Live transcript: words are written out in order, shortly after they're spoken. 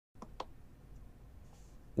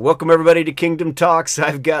Welcome, everybody, to Kingdom Talks.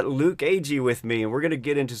 I've got Luke Agee with me, and we're going to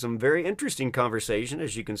get into some very interesting conversation,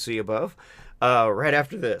 as you can see above, right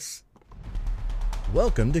after this.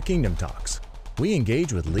 Welcome to Kingdom Talks. We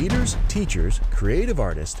engage with leaders, teachers, creative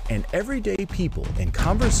artists, and everyday people in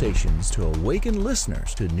conversations to awaken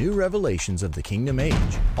listeners to new revelations of the Kingdom Age.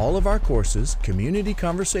 All of our courses, community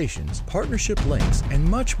conversations, partnership links, and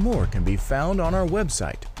much more can be found on our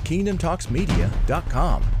website,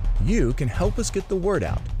 kingdomtalksmedia.com. You can help us get the word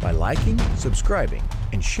out by liking, subscribing,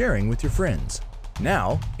 and sharing with your friends.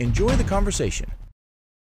 Now, enjoy the conversation.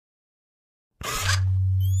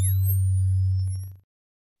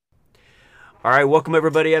 All right, welcome,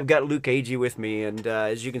 everybody. I've got Luke Agee with me, and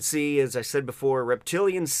as you can see, as I said before,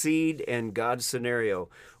 reptilian seed and God's scenario.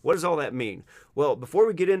 What does all that mean? Well, before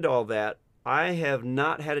we get into all that, I have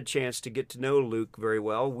not had a chance to get to know Luke very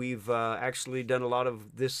well. We've actually done a lot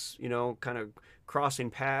of this, kind of crossing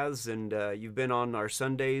paths, and you've been on our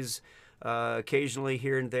Sundays occasionally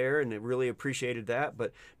here and there, and I really appreciated that.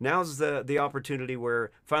 But now's the opportunity where I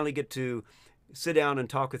finally get to sit down and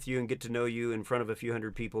talk with you and get to know you in front of a few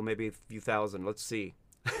hundred people, maybe a few thousand. Let's see.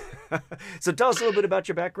 So tell us a little bit about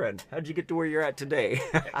your background. How'd you get to where you're at today?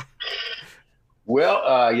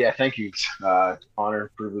 Well, yeah, thank you.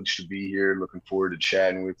 Honor, privilege to be here. Looking forward to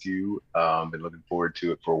chatting with you. Been looking forward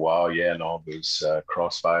to it for a while, yeah, and all those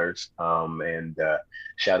crossfires. And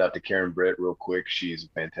shout out to Karen Brett real quick. She is a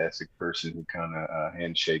fantastic person who kind of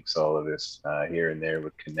handshakes all of this here and there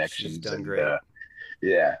with connections. She's done and great.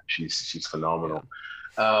 Yeah, she's phenomenal.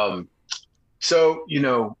 Yeah. So,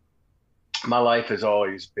 my life has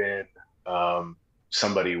always been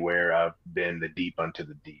somebody where I've been the deep unto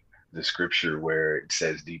the deep. The scripture where it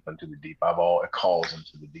says deep unto the deep, it calls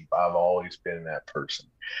into the deep. I've always been that person.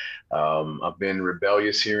 I've been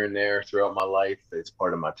rebellious here and there throughout my life. It's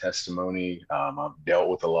part of my testimony. I've dealt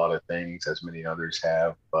with a lot of things, as many others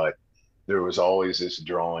have, but there was always this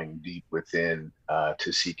drawing deep within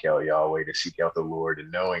to seek out Yahweh, to seek out the Lord, and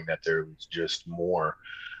knowing that there was just more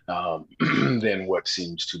than what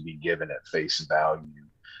seems to be given at face value.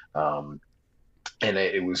 And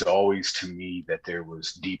it was always to me that there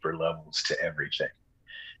was deeper levels to everything.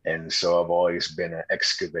 And so I've always been an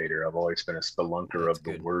excavator. I've always been a spelunker That's of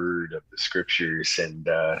the good. word, of the scriptures. And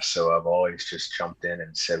so I've always just jumped in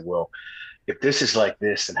and said, well, if this is like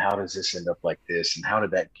this, then how does this end up like this? And how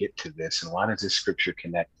did that get to this? And why does this scripture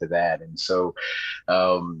connect to that? And so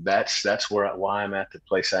that's why I'm at the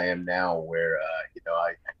place I am now, where,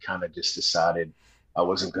 I kind of just decided I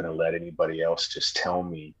wasn't going to let anybody else just tell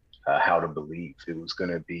me how to believe. I was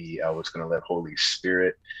going to let Holy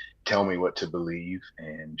Spirit tell me what to believe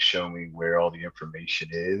and show me where all the information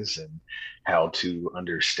is and how to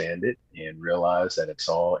understand it, and realize that it's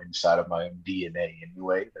all inside of my own DNA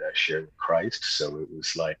anyway, that I share with Christ. So it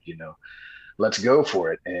was like, let's go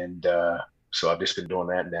for it. And so I've just been doing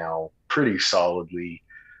that now pretty solidly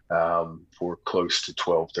for close to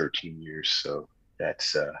 12, 13 years. So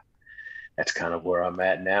that's kind of where I'm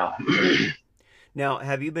at now. Now,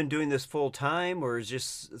 have you been doing this full time, or is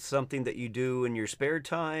just something that you do in your spare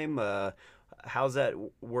time? How's that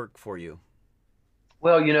work for you?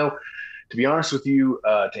 Well, to be honest with you,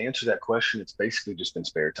 to answer that question, it's basically just been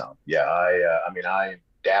spare time. Yeah, I mean, I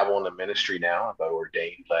dabble in the ministry now. I got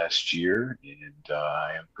ordained last year, and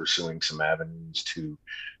I am pursuing some avenues to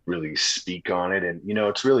really speak on it. And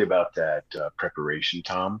it's really about that preparation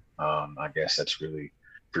time. I guess that's really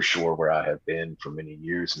for sure where I have been for many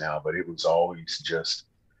years now. But it was always just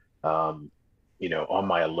um, on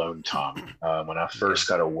my alone time. When I Okay. first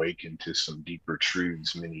got awakened to some deeper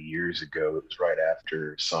truths many years ago, it was right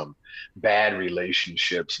after some bad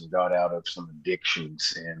relationships and got out of some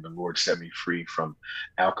addictions. And the Lord set me free from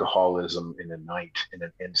alcoholism in a night, in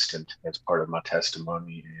an instant, as part of my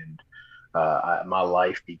testimony. And my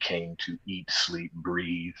life became to eat, sleep,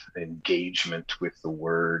 breathe, engagement with the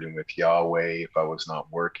word and with Yahweh. If I was not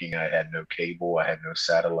working, I had no cable, I had no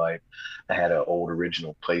satellite. I had an old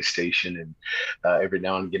original PlayStation, and every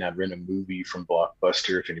now and again I'd rent a movie from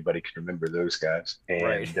Blockbuster, if anybody can remember those guys.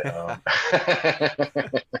 Right.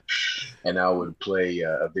 And and I would play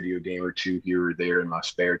a video game or two here or there in my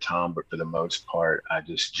spare time. But for the most part, I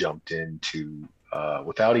just jumped into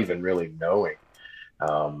without even really knowing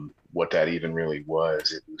what that even really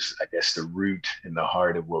was. It was, I guess, the root and the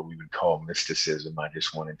heart of what we would call mysticism. I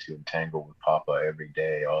just wanted to entangle with Papa every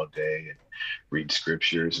day, all day, and read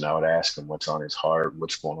scriptures. And I would ask him what's on his heart,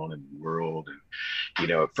 what's going on in the world. And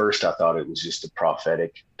At first I thought it was just a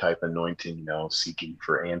prophetic type anointing, seeking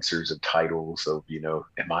for answers of titles of,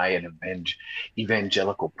 am I an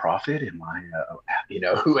evangelical prophet? Am I,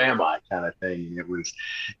 who am I kind of thing? And it was,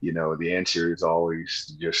 the answer is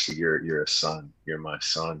always just, you're a son, you're my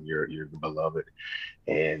son, you're the beloved.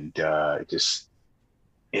 And it just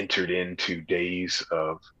entered into days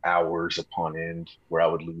of hours upon end where I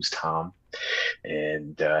would lose time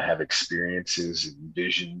and have experiences and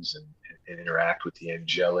visions and interact with the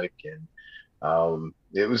angelic. And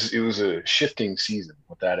it was a shifting season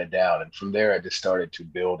without a doubt. And from there, I just started to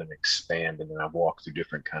build and expand. And then I've walked through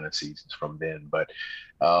different kind of seasons from then. But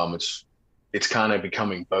it's kind of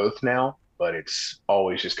becoming both now, but it's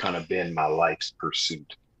always just kind of been my life's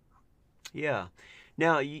pursuit. Yeah.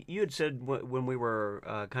 Now, you had said when we were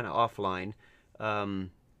kind of offline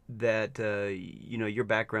that your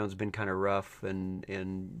background's been kind of rough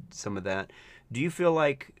and some of that. Do you feel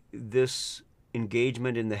like this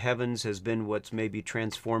engagement in the heavens has been what's maybe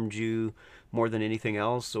transformed you more than anything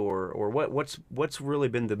else, or what's really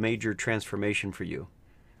been the major transformation for you?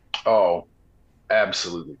 Oh,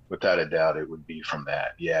 absolutely. Without a doubt, it would be from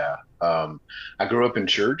that. Yeah. I grew up in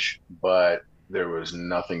church, but there was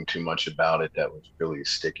nothing too much about it that was really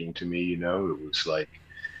sticking to me. It was like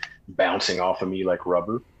bouncing off of me like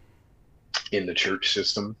rubber in the church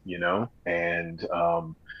system, and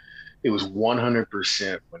it was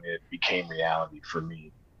 100% when it became reality for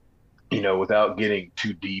me. Without getting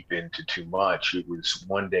too deep into too much, it was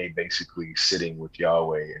one day basically sitting with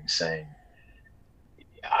Yahweh and saying,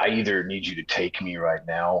 I either need you to take me right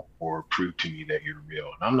now or prove to me that you're real.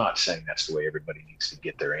 And I'm not saying that's the way everybody needs to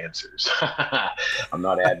get their answers. I'm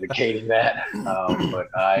not advocating that. But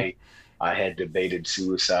I had debated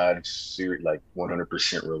suicide like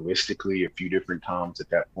 100% realistically a few different times at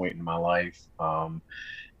that point in my life.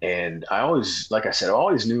 And I always, like I said, I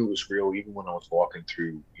always knew it was real, even when I was walking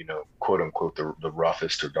through, quote unquote, the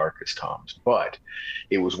roughest or darkest times. But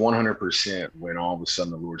it was 100% when all of a sudden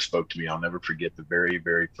the Lord spoke to me. I'll never forget the very,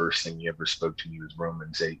 very first thing He ever spoke to me was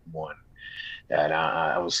Romans 8:1. And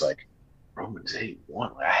I was like, Romans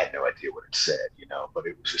 8:1. I had no idea what it said, but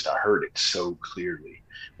it was just, I heard it so clearly.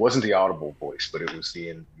 It wasn't the audible voice, but it was the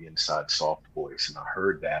inside soft voice. And I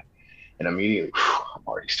heard that. And immediately, I'm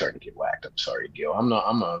already starting to get whacked. I'm sorry, Gil. I'm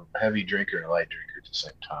a heavy drinker and a light drinker at the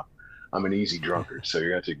same time. I'm an easy drunkard, so you're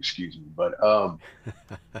gonna have to excuse me. But of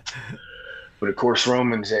course,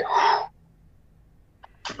 Romans 8.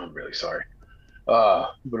 I'm really sorry.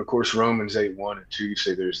 But of course, Romans 8:1 and 2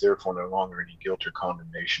 say there's therefore no longer any guilt or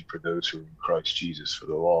condemnation for those who are in Christ Jesus. For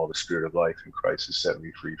the law of the Spirit of life in Christ has set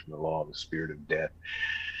me free from the law of the Spirit of death,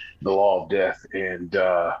 the law of death. And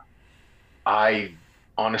I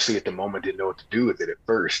honestly, at the moment, didn't know what to do with it at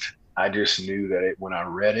first. I just knew that when I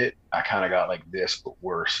read it, I kind of got like this, but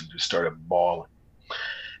worse, and just started bawling.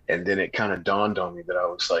 And then it kind of dawned on me that I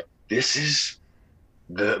was like, this is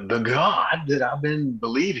the God that I've been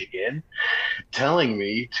believing in, telling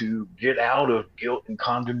me to get out of guilt and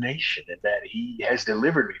condemnation, and that He has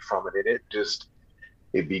delivered me from it. And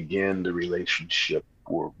it began the relationship,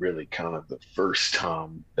 or really kind of the first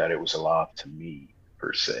time that it was alive to me,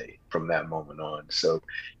 per se, from that moment on. So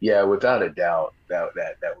yeah, without a doubt, that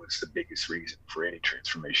was the biggest reason for any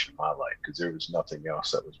transformation in my life, because there was nothing else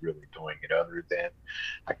that was really doing it other than,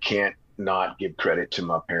 I can't not give credit to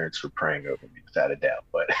my parents for praying over me, without a doubt.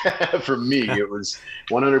 But for me, it was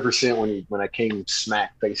 100% when I came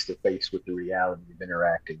smack face to face with the reality of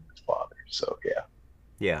interacting with Father. So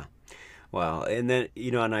Yeah. Wow. And then,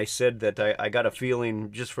 and I said that I got a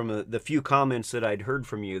feeling just from the few comments that I'd heard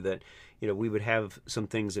from you that, we would have some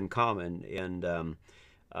things in common. And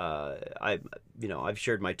I've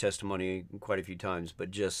shared my testimony quite a few times,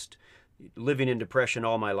 but just living in depression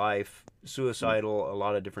all my life, suicidal a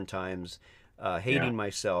lot of different times, hating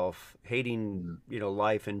myself, hating,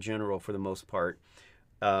 life in general for the most part,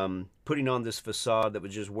 putting on this facade that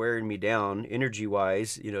was just wearing me down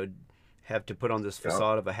energy-wise, have to put on this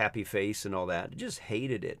facade of a happy face and all that. Just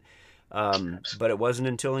hated it. But it wasn't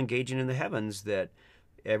until engaging in the heavens that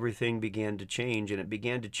everything began to change, and it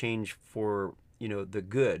began to change for, the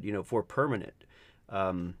good, for permanent.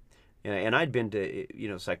 And I'd been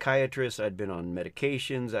to, psychiatrists, I'd been on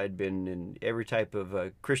medications, I'd been in every type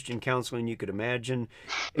of Christian counseling you could imagine,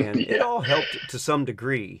 and it all helped to some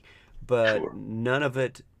degree, but none of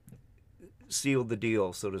it sealed the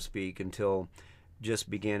deal, so to speak, until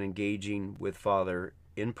just began engaging with Father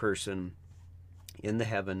in person in the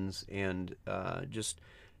heavens, and just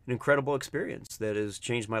an incredible experience that has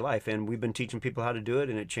changed my life. And we've been teaching people how to do it,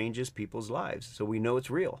 and it changes people's lives. So we know it's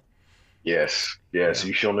real. Yes, yes, Yeah.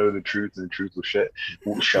 you shall know the truth, and the truth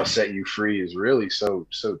shall set you free is really so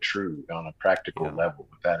true on a practical Yeah. level,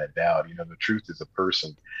 without a doubt. You know, the truth is a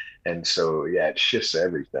person, and so yeah, it shifts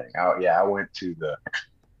everything. I went to the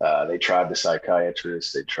they tried the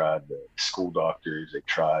psychiatrist, they tried the school doctors, they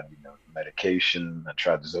tried, medication. I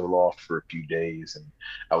tried Zoloft for a few days, and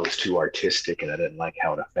I was too artistic, and I didn't like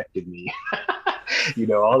how it affected me.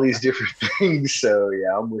 All these different things. So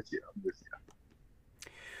yeah, I'm with you. I'm with you.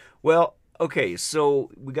 Well, okay,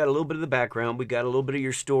 so we got a little bit of the background, we got a little bit of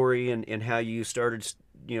your story and how you started,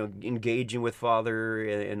 engaging with Father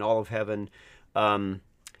and all of heaven. Um,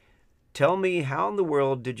 Tell me, how in the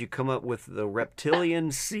world did you come up with the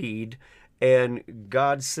reptilian seed and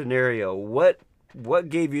God's scenario? What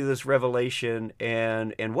gave you this revelation,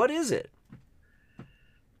 and what is it?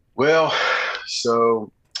 Well,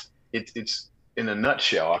 so it's in a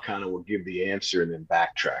nutshell. I kind of will give the answer and then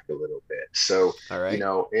backtrack a little bit. So, All right.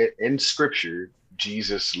 in Scripture,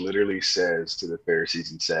 Jesus literally says to the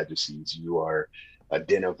Pharisees and Sadducees, "You are a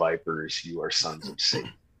den of vipers. You are sons of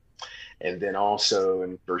Satan." And then also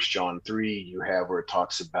in First John 3, you have where it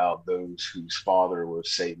talks about those whose father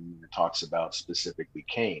was Satan. It talks about specifically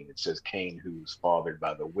Cain. It says Cain, who was fathered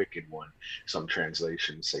by the wicked one. Some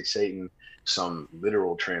translations say Satan. Some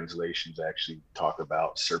literal translations actually talk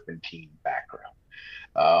about serpentine background.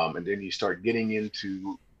 And then you start getting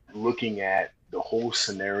into looking at the whole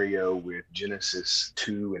scenario with Genesis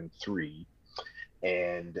 2 and 3,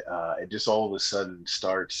 and it just all of a sudden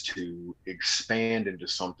starts to expand into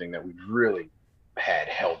something that we really had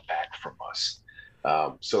held back from us.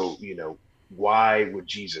 So, why would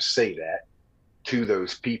Jesus say that to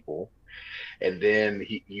those people? And then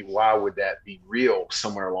why would that be real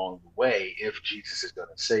somewhere along the way if Jesus is going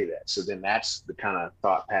to say that? So then that's the kind of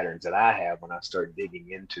thought patterns that I have when I start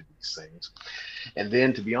digging into these things. And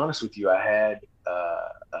then, to be honest with you, I had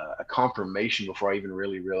a confirmation before I even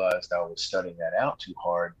really realized I was studying that out too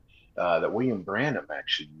hard, that William Branham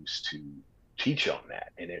actually used to teach on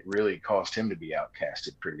that. And it really caused him to be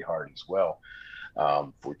outcasted pretty hard as well,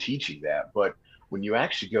 for teaching that. But when you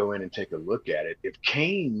actually go in and take a look at it, if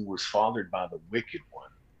Cain was fathered by the wicked one,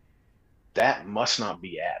 that must not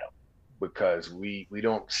be Adam, because we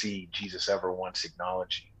don't see Jesus ever once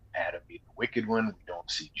acknowledging Adam being the wicked one. We don't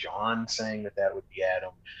see John saying that that would be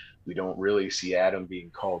Adam. We don't really see Adam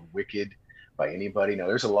being called wicked by anybody. Now,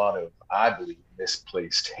 there's a lot of, I believe,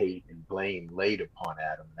 misplaced hate and blame laid upon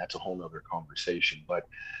Adam. And that's a whole nother conversation. But,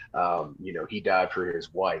 he died for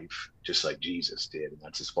his wife, just like Jesus did. And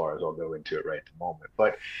that's as far as I'll go into it right at the moment.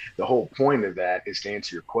 But the whole point of that is, to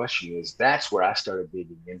answer your question, is that's where I started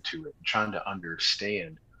digging into it and trying to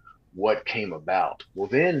understand what came about. Well,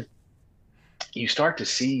 then you start to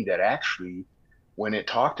see that actually, when it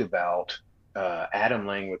talked about Adam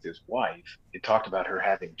laying with his wife, it talked about her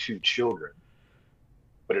having two children,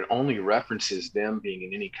 but it only references them being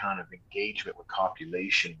in any kind of engagement with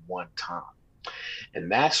copulation one time. And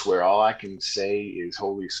that's where all I can say is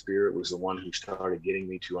Holy Spirit was the one who started getting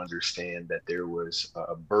me to understand that there was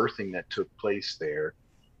a birthing that took place there,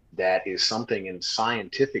 that is something in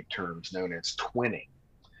scientific terms known as twinning.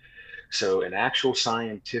 So, in actual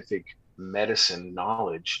scientific medicine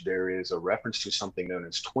knowledge, there is a reference to something known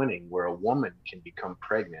as twinning, where a woman can become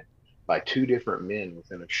pregnant by two different men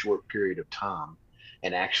within a short period of time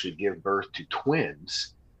and actually give birth to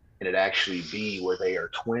twins. And it actually be where they are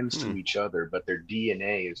twins to Hmm. each other, but their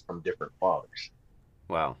DNA is from different fathers.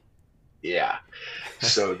 Wow. Yeah.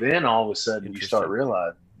 So then all of a sudden you start Interesting.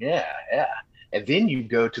 realizing, yeah, yeah. And then you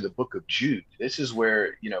go to the book of Jude. This is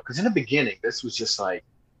where, because in the beginning, this was just like,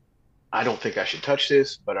 I don't think I should touch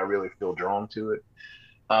this, but I really feel drawn to it.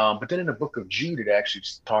 But then in the book of Jude, it actually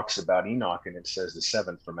talks about Enoch, and it says the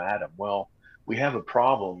seventh from Adam. Well, we have a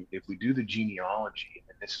problem if we do the genealogy,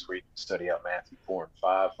 and this is where you can study out Matthew 4 and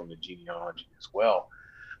 5 from the genealogy as well.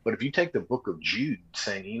 But if you take the book of Jude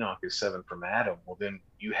saying Enoch is seven from Adam, well, then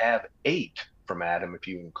you have eight from Adam if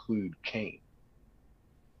you include Cain.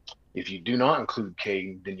 If you do not include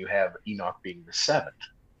Cain, then you have Enoch being the seventh.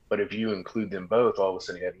 But if you include them both, all of a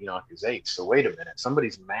sudden you have Enoch as eight. So wait a minute,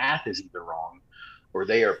 somebody's math is either wrong, or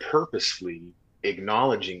they are purposefully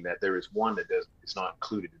acknowledging that there is one that is not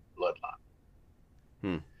included in the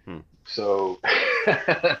bloodline. Hmm. Hmm. So,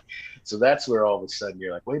 so that's where all of a sudden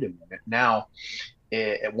you're like, wait a minute. Now,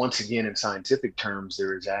 once again, in scientific terms,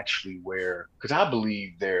 there is actually where, because I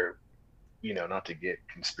believe there, not to get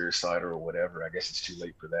conspiracidal or whatever, I guess it's too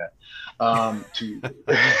late for that. To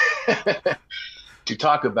to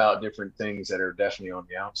talk about different things that are definitely on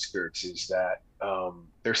the outskirts, is that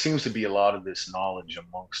there seems to be a lot of this knowledge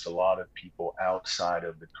amongst a lot of people outside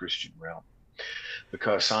of the Christian realm,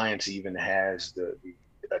 because science even has the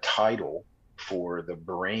a title for the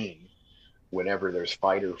brain. Whenever there's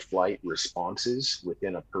fight or flight responses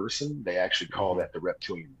within a person, they actually call that the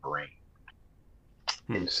reptilian brain.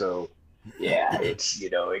 And so, yeah, it's,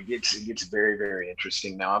 it gets very, very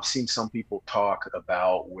interesting. Now, I've seen some people talk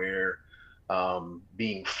about where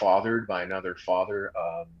being fathered by another father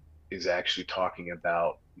is actually talking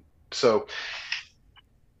about, so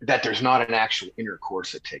that there's not an actual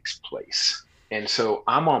intercourse that takes place. And so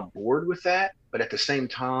I'm on board with that. But at the same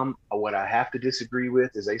time, what I have to disagree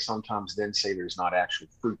with is they sometimes then say there's not actual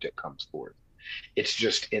fruit that comes forth. It's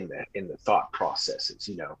just in the thought processes.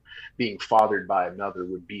 Being fathered by another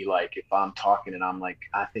would be like if I'm talking and I'm like,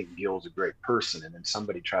 I think Gil's a great person, and then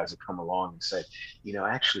somebody tries to come along and say,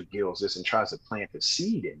 actually Gil's this, and tries to plant a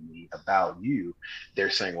seed in me about you. They're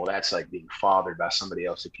saying, well, that's like being fathered by somebody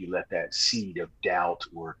else if you let that seed of doubt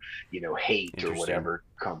or hate or whatever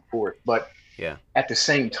come forth. But yeah, at the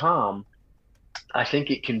same time, I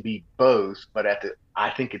think it can be both, but I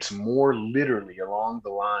think it's more literally along the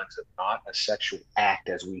lines of not a sexual act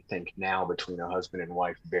as we think now between a husband and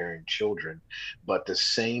wife bearing children, but the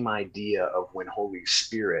same idea of when Holy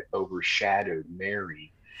Spirit overshadowed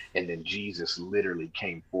Mary and then Jesus literally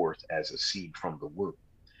came forth as a seed from the womb.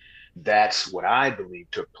 That's what I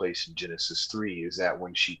believe took place in Genesis 3, is that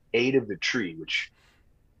when she ate of the tree, which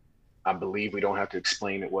I believe we don't have to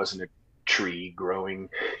explain, it wasn't a tree growing,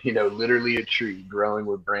 literally a tree growing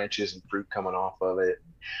with branches and fruit coming off of it.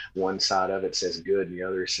 One side of it says good and the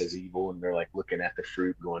other says evil, and they're like looking at the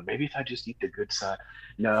fruit going, maybe if I just eat the good side.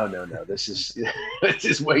 No, this is this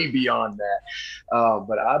is way beyond that.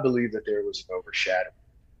 But I believe that there was an overshadowing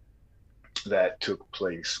that took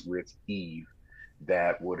place with Eve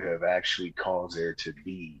that would have actually caused there to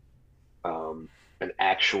be an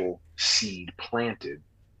actual seed planted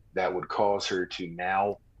that would cause her to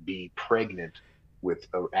now be pregnant with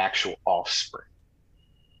an actual offspring.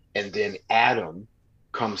 And then Adam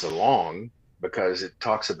comes along, because it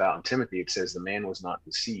talks about in Timothy, it says the man was not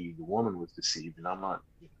deceived, the woman was deceived. And I'm not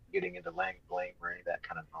getting into blame or any of that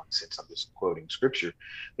kind of nonsense. I'm just quoting scripture.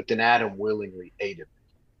 But then Adam willingly ate of it.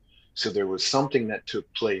 So there was something that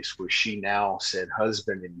took place where she now said,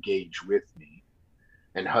 husband, engage with me.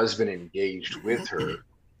 And husband engaged with her.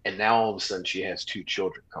 And now all of a sudden she has 2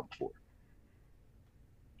 children come forth.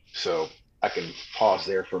 So I can pause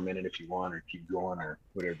there for a minute if you want, or keep going, or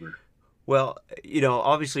whatever. Well,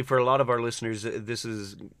 obviously for a lot of our listeners, this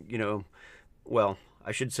is, well,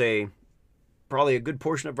 I should say probably a good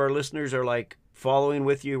portion of our listeners are like following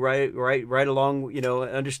with you right along,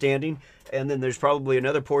 understanding. And then there's probably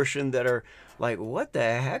another portion that are like, what the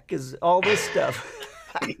heck is all this stuff?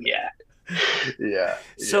 Yeah.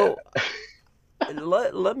 So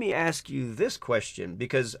let me ask you this question,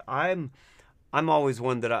 because I'm always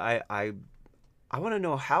one that I want to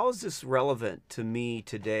know, how is this relevant to me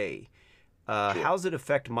today? How does it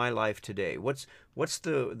affect my life today? What's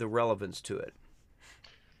the relevance to it?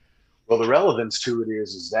 Well, the relevance to it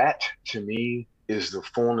is that to me is the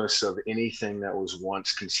fullness of anything that was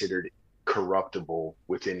once considered corruptible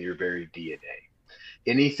within your very DNA.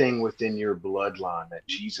 Anything within your bloodline that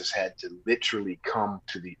Jesus had to literally come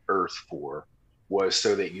to the earth for was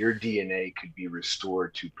so that your DNA could be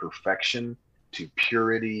restored to perfection, to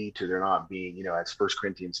purity, to there not being, that's 1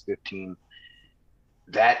 Corinthians 15.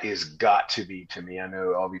 That is got to be, to me, I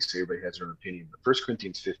know obviously everybody has their own opinion, but 1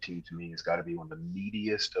 Corinthians 15 to me has got to be one of the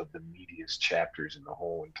meatiest chapters in the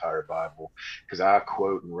whole entire Bible, because I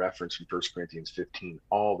quote and reference from 1 Corinthians 15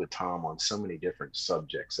 all the time on so many different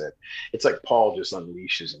subjects that it's like Paul just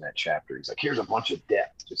unleashes in that chapter. He's like, here's a bunch of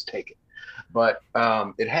depth, just take it. But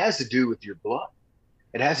it has to do with your blood.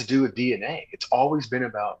 It has to do with DNA. It's always been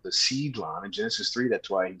about the seed line. In Genesis 3, that's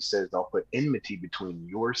why he says, I'll put enmity between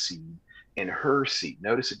your seed and her seed.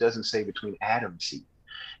 Notice it doesn't say between Adam's seed.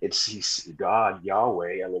 It's God,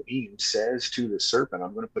 Yahweh, Elohim says to the serpent,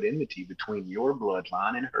 I'm going to put enmity between your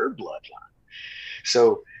bloodline and her bloodline.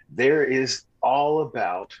 So there is all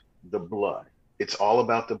about the blood. It's all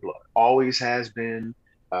about the blood. Always has been,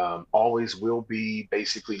 always will be.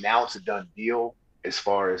 Basically, now it's a done deal. As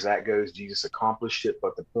far as that goes, Jesus accomplished it.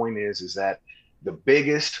 But the point is that the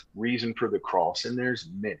biggest reason for the cross, and there's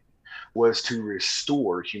many, was to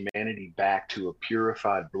restore humanity back to a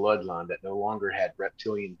purified bloodline that no longer had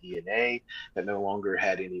reptilian DNA, that no longer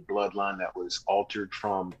had any bloodline that was altered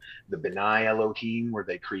from the Benai Elohim, where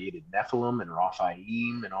they created Nephilim and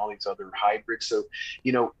Raphaim and all these other hybrids. So,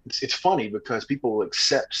 it's funny because people will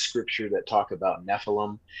accept scripture that talk about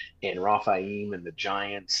Nephilim and Raphaim and the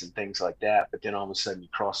giants and things like that, but then all of a sudden you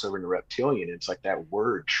cross over into reptilian, and it's like that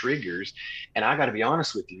word triggers. And I got to be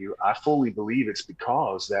honest with you, I fully believe it's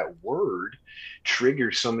because that word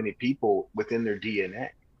triggers so many people within their DNA.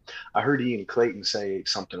 I heard Ian Clayton say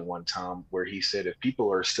something one time where he said if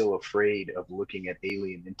people are still afraid of looking at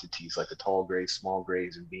alien entities like the tall grays, small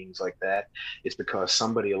grays, and beings like that, it's because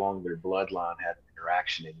somebody along their bloodline had an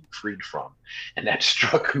interaction and freed from. And that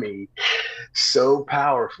struck me so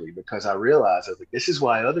powerfully because I realized I was like, this is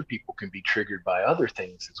why other people can be triggered by other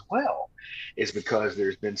things as well, is because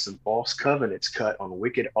there's been some false covenants cut on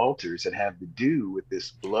wicked altars that have to do with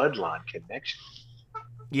this bloodline connection.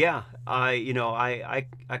 Yeah, I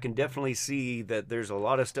can definitely see that there's a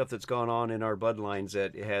lot of stuff that's gone on in our bloodlines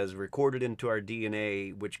that has recorded into our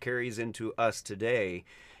DNA, which carries into us today,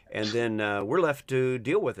 and then we're left to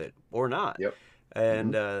deal with it or not. Yep.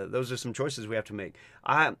 And those are some choices we have to make.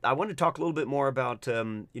 I want to talk a little bit more about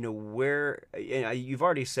where you've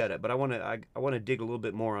already said it, but I want to dig a little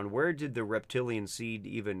bit more on where did the reptilian seed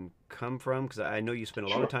even come from? Because I know you spent a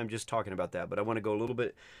lot of time just talking about that, but I want to go a little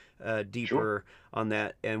bit deeper on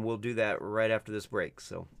that, and we'll do that right after this break.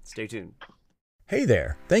 So stay tuned. Hey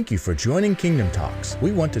there, thank you for joining Kingdom Talks.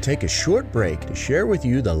 We want to take a short break to share with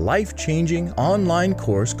you the life-changing online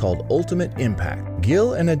course called Ultimate Impact.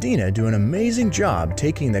 Gil and Adina do an amazing job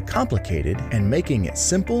taking the complicated and making it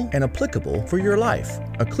simple and applicable for your life.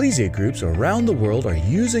 Ecclesia groups around the world are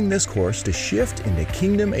using this course to shift into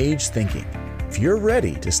kingdom age thinking. If you're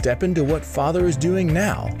ready to step into what Father is doing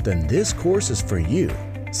now, then this course is for you.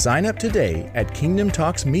 Sign up today at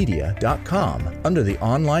kingdomtalksmedia.com under the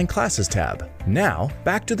Online Classes tab. Now,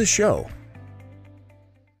 back to the show.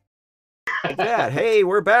 Like that. Hey,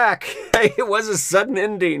 we're back. Hey, it was a sudden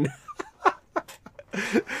ending.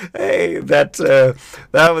 Hey, that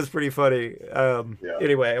was pretty funny.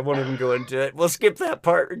 Anyway, I won't even go into it. We'll skip that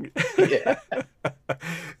part. Yeah.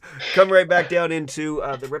 Come right back down into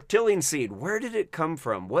the reptilian seed. Where did it come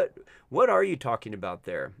from? What are you talking about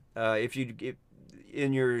there? If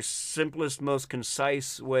in your simplest, most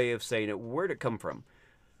concise way of saying it, where'd it come from?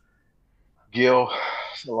 Gil,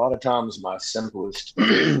 a lot of times my simplest,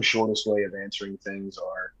 shortest way of answering things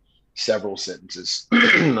are several sentences.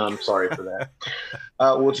 I'm sorry for that.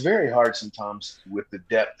 Well, it's very hard sometimes with the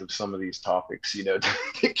depth of some of these topics, to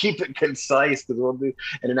keep it concise, because we'll do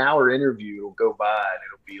in an hour interview, it'll go by and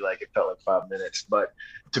it'll be like it felt like 5 minutes. But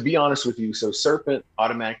to be honest with you, so serpent,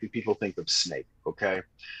 automatically people think of snake, okay?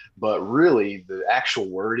 But really, the actual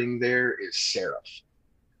wording there is seraph,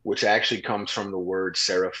 which actually comes from the word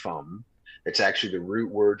seraphim. It's actually the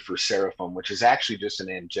root word for seraphim, which is actually just an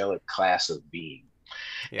angelic class of being.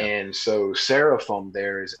 Yeah. And so seraphim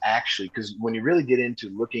there is actually, because when you really get into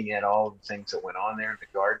looking at all the things that went on there in the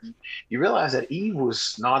garden, you realize that Eve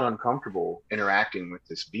was not uncomfortable interacting with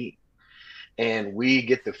this being. And we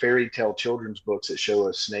get the fairy tale children's books that show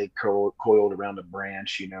a snake coiled around a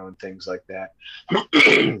branch, and things like that.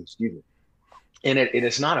 Excuse me. And it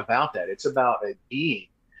is not about that. It's about a being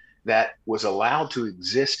that was allowed to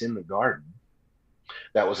exist in the garden,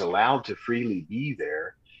 that was allowed to freely be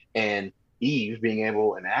there, and Eve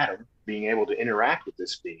and Adam being able to interact with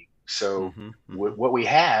this being. So what we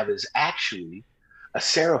have is actually a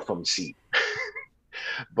seraphim seed.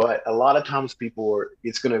 But a lot of times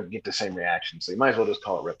it's going to get the same reaction. So you might as well just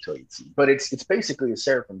call it reptilian seed. But it's basically a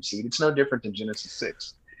seraphim seed. It's no different than Genesis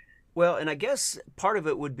 6. Well, and I guess part of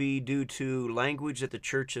it would be due to language that the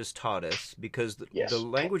church has taught us, because the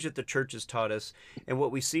language that the church has taught us and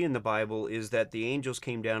what we see in the Bible is that the angels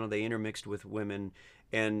came down and they intermixed with women.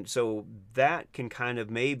 And so that can kind of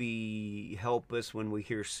maybe help us when we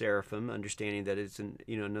hear seraphim, understanding that it's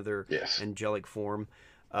another angelic form.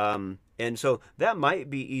 And so that might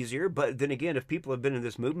be easier, but then again, if people have been in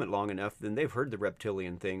this movement long enough, then they've heard the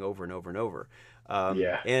reptilian thing over and over and over.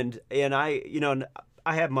 And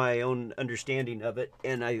I have my own understanding of it,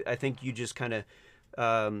 and I think you just kind of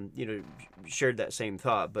shared that same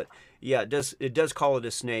thought. But yeah, it does call it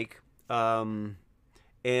a snake.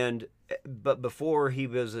 But before he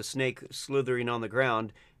was a snake slithering on the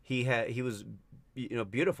ground, he was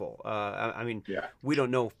beautiful. We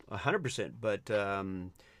don't know 100%, but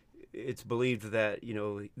it's believed that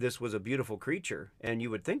this was a beautiful creature, and you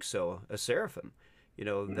would think so, a seraphim.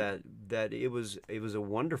 That it was a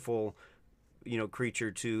wonderful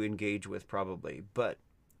creature to engage with, probably, but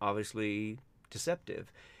obviously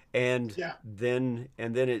deceptive. And then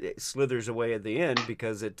it slithers away at the end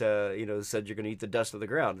because it said you're going to eat the dust of the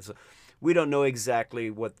ground. So we don't know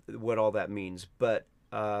exactly what all that means, but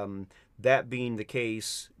that being the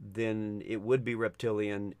case, then it would be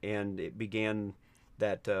reptilian, and it began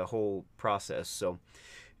that whole process. So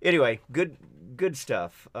anyway, good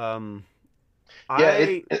stuff.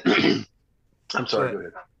 I'm Go sorry, go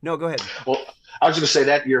ahead. ahead. No, go ahead. Well, I was going to say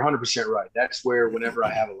that you're 100% right. That's where, whenever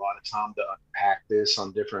I have a lot of time to unpack this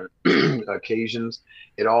on different occasions,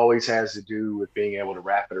 it always has to do with being able to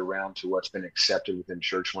wrap it around to what's been accepted within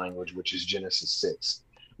church language, which is Genesis 6,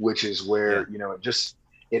 which is Yeah. where, it just,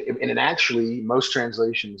 and actually, most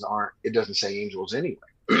translations aren't, it doesn't say angels anyway,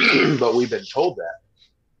 but we've been told that.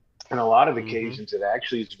 And a lot of Mm-hmm. occasions, it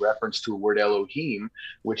actually is reference to a word Elohim,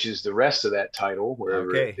 which is the rest of that title,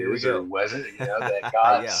 wherever it Okay, here we is or go. wasn't, that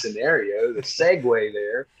God Yeah. scenario, the segue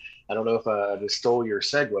there. I don't know if I just stole your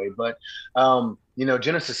segue, but,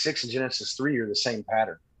 Genesis 6 and Genesis 3 are the same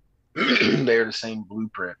pattern. They're the same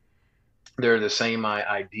blueprint. They're the same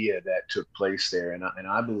idea that took place there. And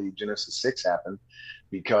I believe Genesis 6 happened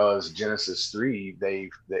because Genesis 3, the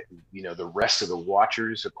rest of the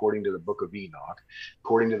watchers, according to the book of Enoch,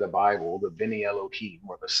 according to the Bible, the Beni Elohim,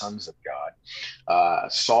 or the sons of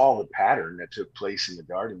God, saw the pattern that took place in the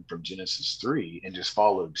garden from Genesis 3 and just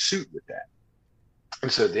followed suit with that.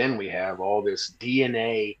 And so then we have all this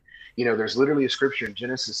DNA. There's literally a scripture in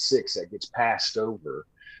Genesis 6 that gets passed over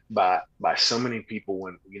by so many people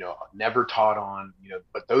when, never taught on,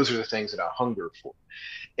 but those are the things that I hunger for.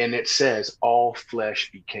 And it says all flesh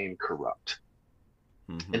became corrupt.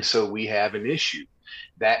 Mm-hmm. And so we have an issue.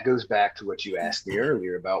 That goes back to what you asked me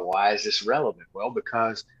earlier about why is this relevant? Well,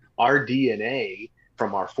 because our DNA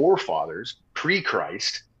from our forefathers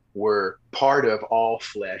pre-Christ were part of all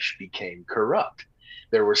flesh became corrupt.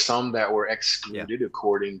 There were some that were excluded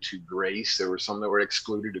according to grace. There were some that were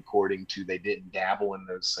excluded according to they didn't dabble in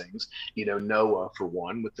those things. Noah, for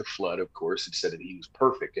one, with the flood, of course, it said that he was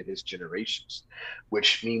perfect in his generations,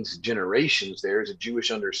 which means generations there is a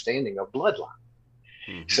Jewish understanding of bloodline.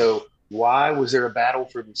 Mm-hmm. So why was there a battle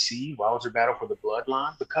for the seed? Why was there a battle for the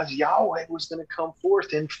bloodline? Because Yahweh was going to come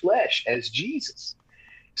forth in flesh as Jesus.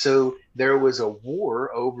 So there was a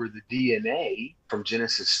war over the DNA from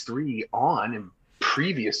Genesis 3 on, and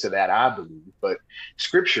previous to that, I believe, but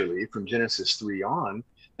scripturally from Genesis 3 on,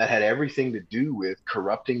 that had everything to do with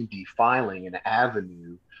corrupting, defiling an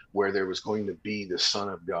avenue where there was going to be the Son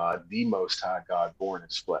of God, the Most High God, born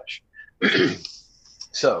as flesh.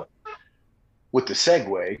 So with the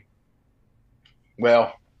segue,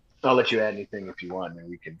 well, I'll let you add anything if you want, and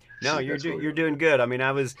we can. No, you're doing good. I mean,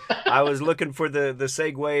 I was looking for the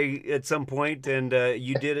segue at some point, and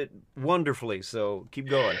you did it wonderfully. So keep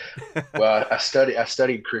going. Well, I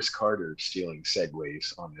studied Chris Carter stealing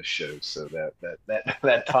segues on this show, so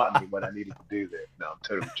that taught me what I needed to do there. No, I'm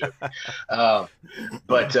totally joking.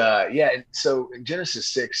 But yeah, so in Genesis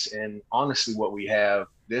 6, and honestly, what we have,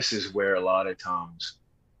 this is where a lot of times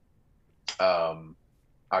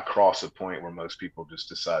I cross a point where most people just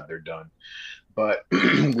decide they're done. But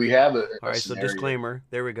we have a All right, so scenario. disclaimer.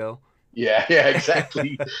 There we go. Yeah,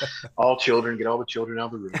 exactly. All children, get all the children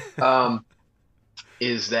out of the room.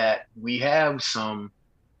 Is that we have some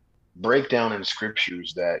breakdown in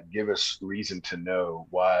scriptures that give us reason to know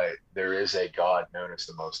why there is a God known as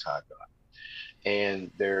the Most High God. And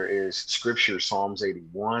there is scripture, Psalms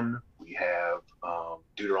 81. We have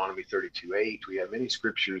Deuteronomy 32:8. We have many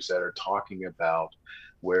scriptures that are talking about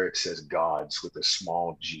where it says gods with a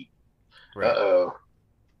small g. Right.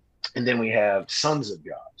 And then we have sons of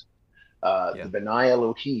God. The Benai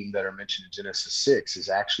Elohim that are mentioned in Genesis 6 is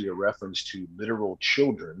actually a reference to literal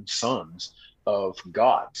children, sons of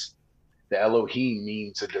gods. The Elohim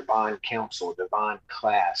means a divine council, a divine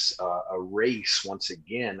class, a race, once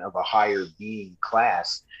again, of a higher being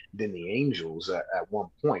class than the angels at one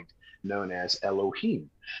point, known as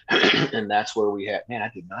Elohim. And that's where we had, man, I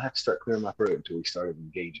did not have to start clearing my throat until we started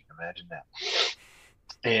engaging. Imagine that.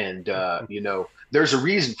 And, there's a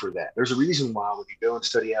reason for that. There's a reason why when you go and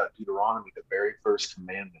study out Deuteronomy, the very first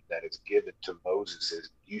commandment that is given to Moses is,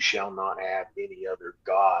 you shall not have any other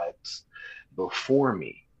gods before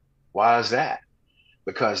me. Why is that?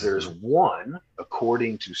 Because there's one,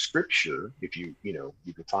 according to scripture. If you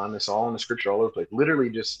can find this all in the scripture all over the place. Literally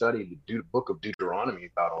just study the book of Deuteronomy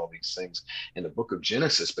about all these things in the book of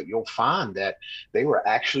Genesis, but you'll find that they were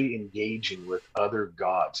actually engaging with other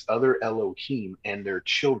gods, other Elohim and their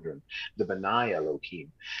children, the Benai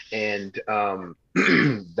Elohim. And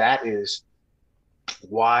that is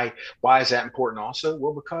why is that important also?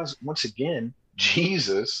 Well, because once again,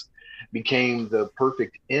 Jesus became the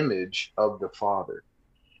perfect image of the Father.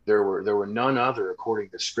 There were none other, according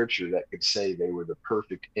to scripture, that could say they were the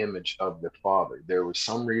perfect image of the Father. There was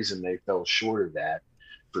some reason they fell short of that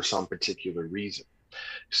for some particular reason.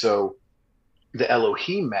 So the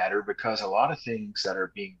Elohim matter because a lot of things that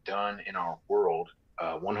are being done in our world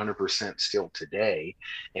 100% still today,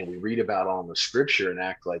 and we read about all in the scripture and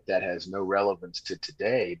act like that has no relevance to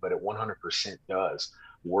today, but it 100% does.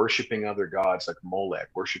 worshiping other gods like Molech,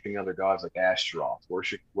 worshiping other gods like Ashtaroth,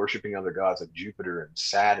 worshiping other gods like Jupiter and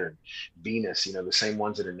Saturn, Venus, the same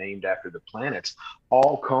ones that are named after the planets,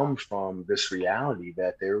 all come from this reality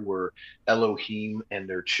that there were Elohim and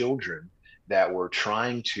their children that were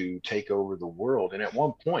trying to take over the world. And at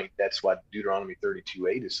one point, that's why Deuteronomy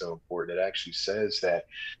 32:8 is so important. It actually says that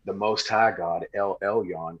the Most High God, El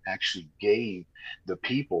Elyon, actually gave the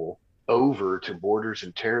people over to borders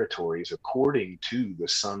and territories according to the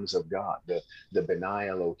sons of God, the Benai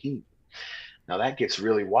Elohim. Now that gets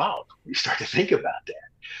really wild when you start to think about that.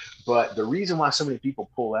 But the reason why so many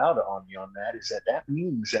people pull out on me on that is that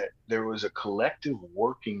means that there was a collective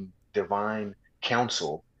working divine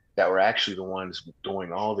council that were actually the ones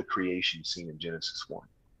doing all the creation seen in Genesis 1.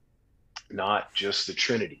 Not just the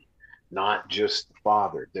Trinity, not just the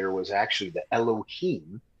Father. There was actually the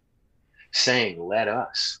Elohim saying, let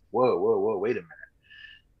us. Whoa, wait a minute.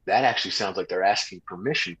 That actually sounds like they're asking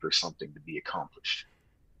permission for something to be accomplished.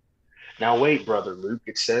 Now, wait, Brother Luke,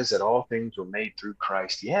 it says that all things were made through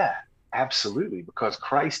Christ. Yeah, absolutely, because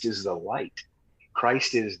Christ is the light.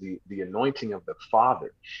 Christ is the anointing of the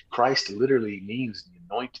Father. Christ literally means the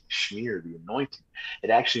anointed, shmir, the anointing. It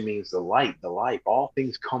actually means the light, the life. All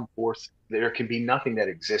things come forth. There can be nothing that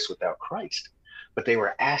exists without Christ. But they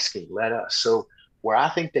were asking, let us. So where I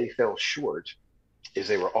think they fell short is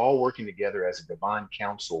they were all working together as a divine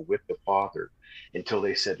council with the Father until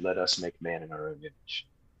they said, let us make man in our own image.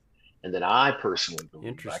 And then I personally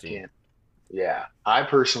believe, I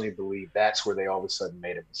personally believe that's where they all of a sudden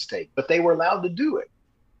made a mistake, but they were allowed to do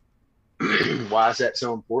it. Why is that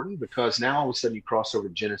so important? Because now all of a sudden you cross over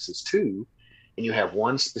to Genesis 2 and you have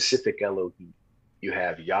one specific Elohim. You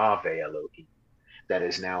have Yahweh Elohim that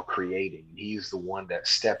is now creating. He's the one that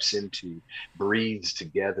steps into, breathes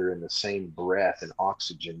together in the same breath and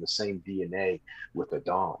oxygen, the same DNA with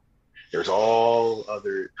Adam. There's all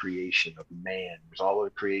other creation of man. There's all other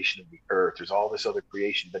creation of the earth. There's all this other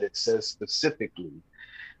creation, but it says specifically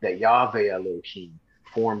that Yahweh Elohim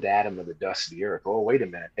formed Adam of the dust of the earth. Oh, wait a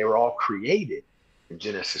minute. They were all created in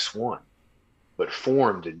Genesis 1, but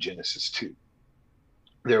formed in Genesis 2.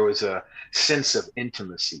 There was a sense of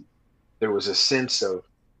intimacy. There was a sense of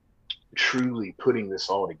truly putting this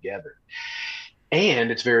all together.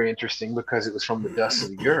 And it's very interesting because it was from the dust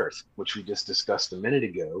of the earth, which we just discussed a minute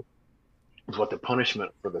ago, is what the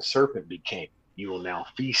punishment for the serpent became. You will now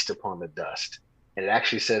feast upon the dust. And it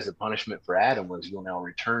actually says the punishment for Adam was, you'll now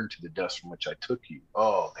return to the dust from which I took you.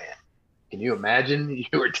 Oh, man. Can you imagine?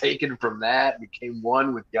 You were taken from that, became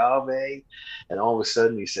one with Yahweh, and all of a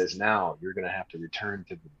sudden he says, now you're going to have to return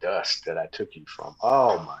to the dust that I took you from.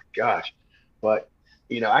 Oh, my gosh. But,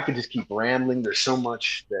 I could just keep rambling. There's so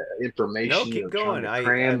much information. No, keep going.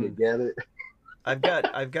 Cram together. I've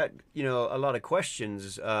got a lot of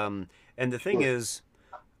questions. And the thing is,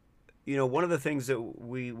 one of the things that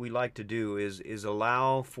we like to do is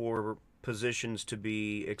allow for positions to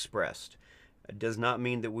be expressed. It does not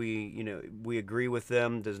mean that we agree with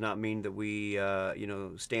them. Does not mean that we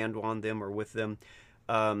stand on them or with them.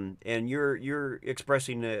 And you're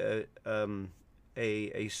expressing a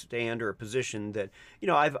stand or a position that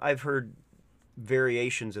I've heard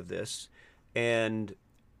variations of this, and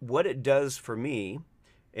what it does for me.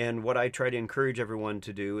 And what I try to encourage everyone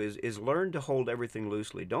to do is learn to hold everything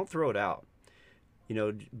loosely. Don't throw it out.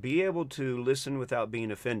 Be able to listen without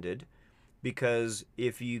being offended, because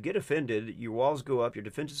if you get offended, your walls go up, your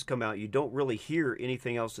defenses come out, you don't really hear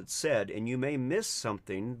anything else that's said, and you may miss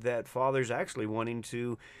something that Father's actually wanting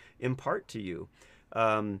to impart to you.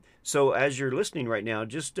 So as you're listening right now,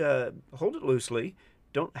 just hold it loosely.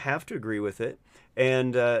 Don't have to agree with it.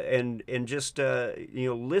 And just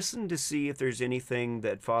listen to see if there's anything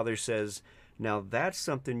that Father says, now that's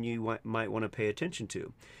something you might want to pay attention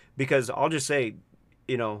to. Because I'll just say,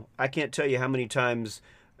 I can't tell you how many times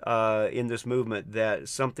in this movement that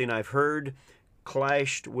something I've heard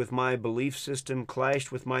clashed with my belief system,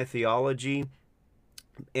 clashed with my theology.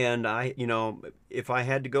 And if I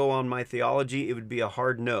had to go on my theology, it would be a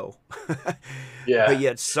hard no. Yeah. But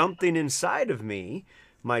yet something inside of me,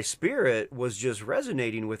 my spirit was just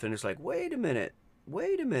resonating with it. And it's like, wait a minute,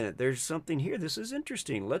 there's something here. This is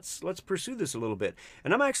interesting. Let's pursue this a little bit.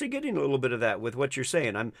 And I'm actually getting a little bit of that with what you're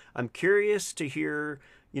saying. I'm curious to hear,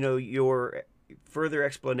 your further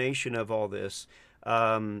explanation of all this.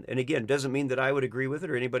 And again, doesn't mean that I would agree with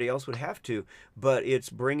it or anybody else would have to, but it's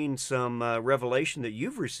bringing some revelation that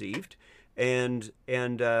you've received, and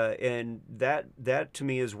that to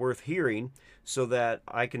me is worth hearing, so that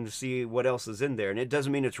I can see what else is in there. And it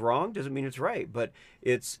doesn't mean it's wrong, doesn't mean it's right, but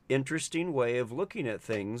it's interesting way of looking at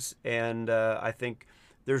things, and I think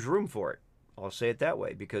there's room for it. I'll say it that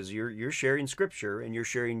way, because you're sharing Scripture and you're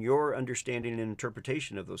sharing your understanding and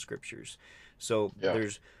interpretation of those Scriptures. So Yeah.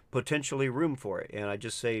 there's potentially room for it. And I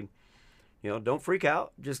just say, don't freak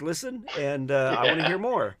out. Just listen, and I want to hear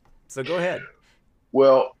more. So go ahead.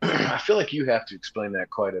 Well, I feel like you have to explain that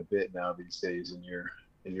quite a bit now these days, and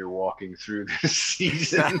you're walking through this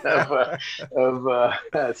season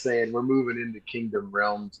of saying we're moving into kingdom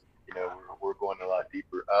realms. We're going a lot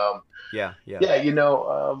deeper. Yeah, yeah,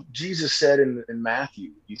 Yeah, Jesus said in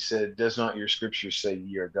Matthew, he said, "Does not your scripture say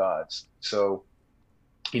ye are gods?" So,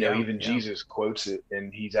 yeah, even yeah. Jesus quotes it,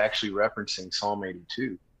 and he's actually referencing Psalm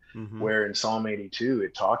 82, Mm-hmm. where in Psalm 82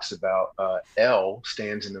 it talks about El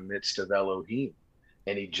stands in the midst of Elohim,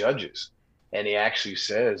 and he judges, and he actually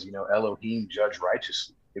says, Elohim judge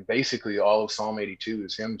righteously. Basically, all of Psalm 82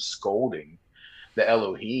 is him scolding the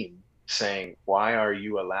Elohim, saying, "Why are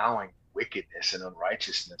you allowing wickedness and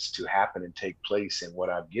unrighteousness to happen and take place in what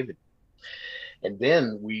I've given you?" And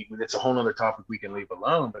then that's a whole other topic we can leave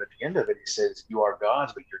alone. But at the end of it, he says, "You are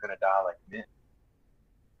gods, but you're going to die like men."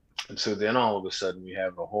 And so then all of a sudden we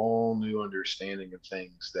have a whole new understanding of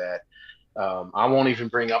things that I won't even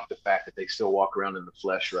bring up the fact that they still walk around in the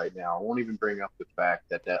flesh right now. I won't even bring up the fact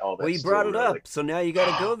that all Well, that's you still brought it real. up, so now you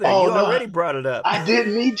got to go there. Oh You no, already brought it up. I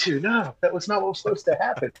didn't need to. No, that was not what was supposed to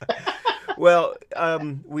happen. Well, I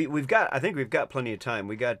think we've got plenty of time.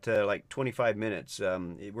 We got like 25 minutes.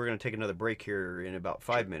 We're going to take another break here in about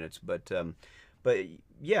 5 minutes, but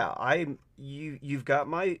yeah, you've got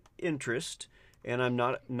my interest, and I'm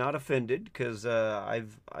not offended, because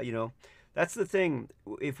that's the thing.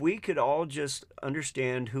 If we could all just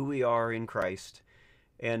understand who we are in Christ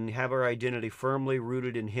and have our identity firmly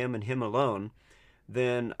rooted in Him and Him alone,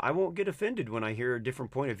 then I won't get offended when I hear a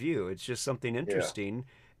different point of view. It's just something interesting,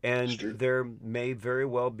 and there may very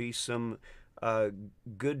well be some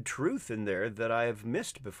good truth in there that I have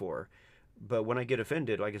missed before. But when I get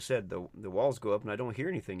offended, like I said, the walls go up and I don't hear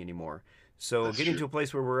anything anymore. So That's getting true. to a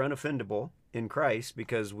place where we're unoffendable in Christ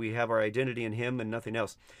because we have our identity in Him and nothing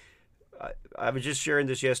else. I was just sharing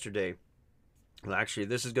this yesterday. Well, actually,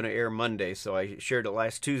 this is going to air Monday, so I shared it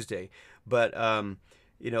last Tuesday. But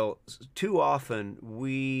too often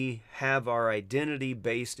we have our identity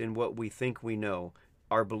based in what we think we know,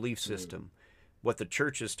 our belief system, what the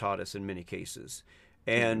church has taught us in many cases.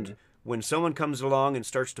 And when someone comes along and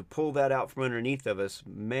starts to pull that out from underneath of us,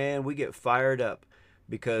 man, we get fired up,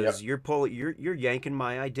 because you're yanking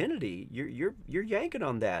my identity. You're yanking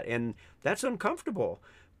on that, and that's uncomfortable.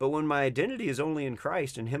 But when my identity is only in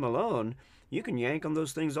Christ and Him alone, you can yank on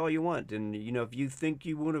those things all you want. And if you think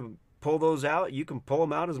you want to pull those out, you can pull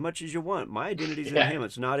them out as much as you want. My identity's in Him;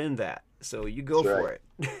 it's not in that. So you go for it.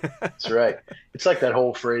 That's right. It's like that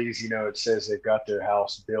whole phrase, it says they've got their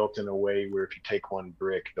house built in a way where if you take one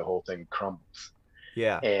brick, the whole thing crumbles.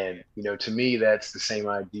 Yeah. And, to me, that's the same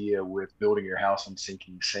idea with building your house on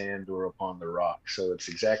sinking sand or upon the rock. So it's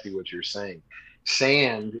exactly what you're saying.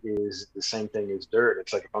 Sand is the same thing as dirt.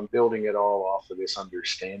 It's like if I'm building it all off of this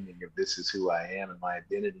understanding of this is who I am and my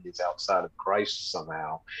identity is outside of Christ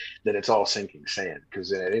somehow, then it's all sinking sand,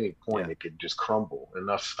 because at any point it could just crumble.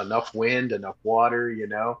 Enough wind, enough water,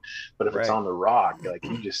 but if it's on the rock, like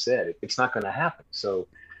you just said, it's not going to happen. So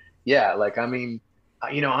yeah,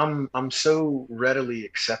 I'm so readily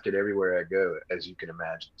accepted everywhere I go, as you can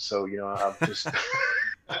imagine. So, I've just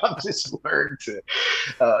I've just learned to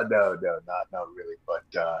no, not really. But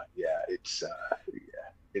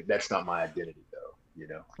that's not my identity though,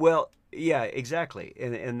 Well, yeah, exactly.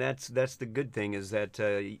 And that's the good thing, is that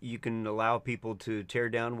you can allow people to tear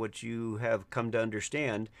down what you have come to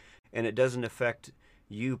understand, and it doesn't affect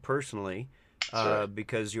you personally.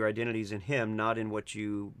 Because your identity is in Him, not in what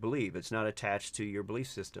you believe. It's not attached to your belief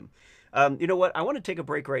system. You know what? I want to take a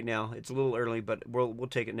break right now. It's a little early, but we'll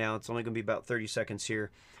take it now. It's only going to be about 30 seconds here,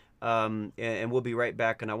 and we'll be right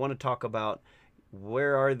back. And I want to talk about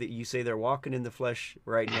you say they're walking in the flesh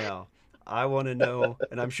right now. I want to know,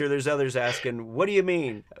 and I'm sure there's others asking, what do you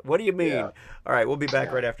mean? What do you mean? Yeah. All right, we'll be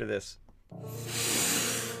back right after this.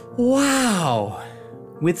 Wow!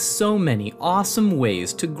 With so many awesome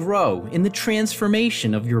ways to grow in the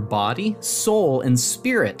transformation of your body, soul, and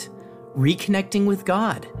spirit, reconnecting with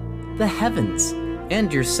God, the heavens,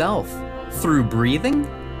 and yourself through breathing?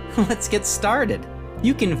 Let's get started.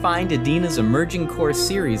 You can find Adina's emerging course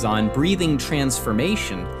series on breathing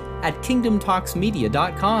transformation at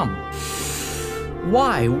kingdomtalksmedia.com.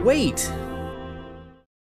 Why wait?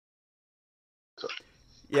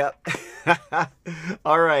 Yep.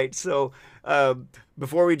 All right. So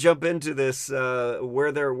before we jump into this,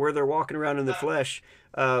 where they're walking around in the flesh,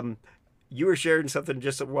 you were sharing something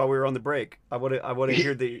just while we were on the break. I want to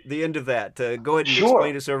hear the end of that. Go ahead and Sure.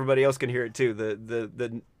 explain it so everybody else can hear it too.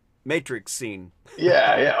 The Matrix scene.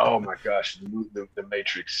 Yeah, yeah. Oh my gosh, the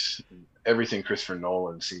Matrix, everything Christopher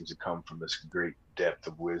Nolan seems to come from this great depth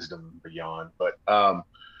of wisdom beyond. But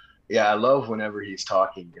yeah, I love whenever he's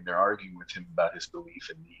talking and they're arguing with him about his belief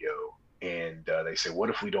in Neo, and they say, "What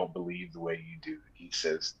if we don't believe the way you do?" And he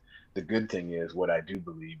says, "The good thing is, what I do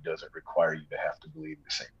believe doesn't require you to have to believe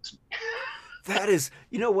the same as me." That is,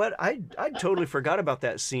 you know what? I totally forgot about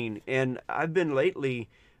that scene, and I've been lately.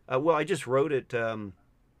 Well, I just wrote it.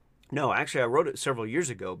 No, actually, I wrote it several years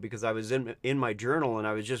ago because I was in my journal and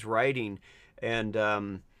I was just writing, and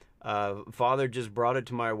Father just brought it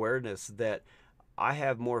to my awareness that I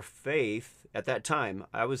have more faith at that time.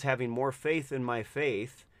 I was having more faith in my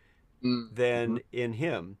faith Mm-hmm. than in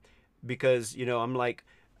Him, because I'm like,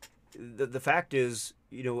 the fact is,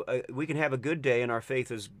 we can have a good day and our faith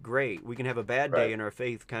is great. We can have a bad day Right. and our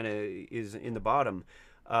faith kind of is in the bottom.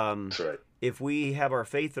 Um, That's right. if we have our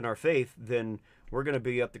faith in our faith, then we're going to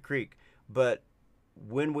be up the creek. But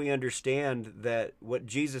when we understand that what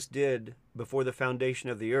Jesus did before the foundation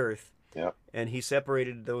of the earth, Yeah. and He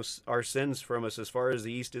separated those our sins from us as far as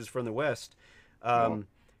the east is from the west, Yeah. um,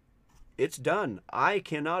 it's done. I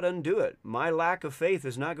cannot undo it. My lack of faith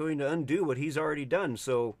is not going to undo what He's already done.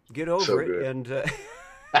 So get So over it. good. And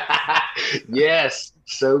Yes,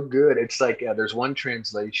 so good. It's like there's one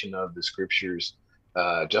translation of the scriptures.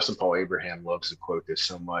 Justin Paul Abraham loves to quote this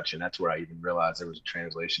so much, and that's where I even realized there was a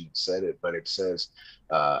translation that said it. But it says,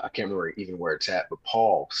 I can't remember even where it's at, but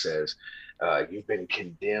Paul says, "You've been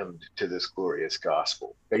condemned to this glorious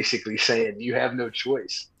gospel," basically saying you have no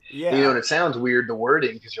choice. yeah, And it sounds weird, the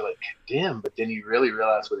wording, because you're like condemned, but then you really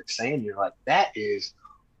realize what it's saying. You're like, that is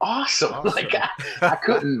awesome. Like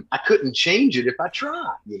awesome. I couldn't change it if I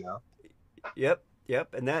tried. Yep,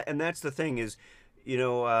 yep, and that's the thing is,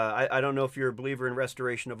 I don't know if you're a believer in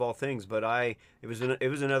restoration of all things, but it was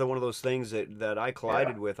another one of those things that I Yeah.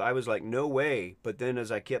 collided with. I was like, no way. But then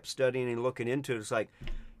as I kept studying and looking into it, it's like,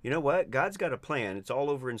 you know what? God's got a plan. It's all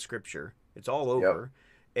over in Scripture. It's all Yep. over,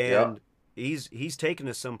 Yep. and He's taken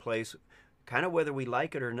us someplace, kind of whether we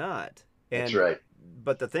like it or not. That's And right.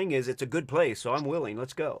 but the thing is, it's a good place, so I'm willing.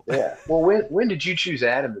 Let's go. Yeah. Well, when did you choose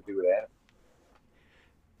Adam to do what Adam?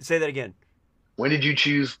 Say that again. When did you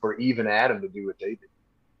choose for Eve and Adam to do what they did?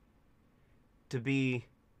 To be.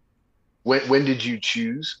 When did you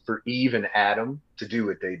choose for Eve and Adam to do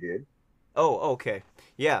what they did? Oh, okay.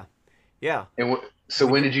 Yeah, yeah. And so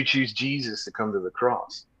We when did. did you choose Jesus to come to the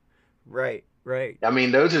cross? Right, right. I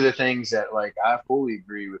mean, those are the things that, like, I fully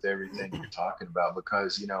agree with everything you're talking about,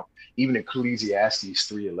 because even Ecclesiastes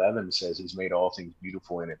 3:11 says He's made all things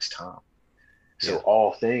beautiful in its time. So Yeah.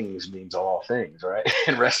 all things means all things, right?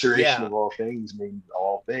 And restoration Yeah. of all things means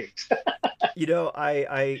all things.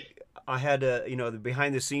 I had the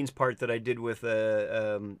behind the scenes part that I did with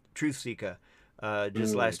Truth Seeker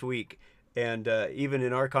just Mm, last week, and even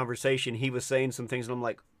in our conversation, he was saying some things, and I'm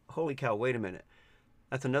like, holy cow, wait a minute,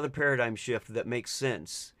 that's another paradigm shift that makes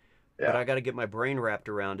sense, but yeah, I got to get my brain wrapped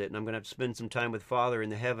around it, and I'm going to have to spend some time with Father in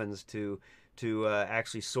the heavens to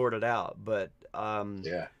actually sort it out. But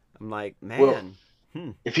yeah. I'm like, Well, man,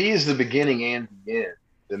 hmm, if He is the beginning and the end,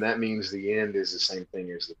 then that means the end is the same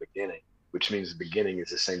thing as the beginning, which means the beginning is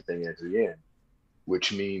the same thing as the end,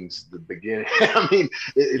 which means the beginning. I mean,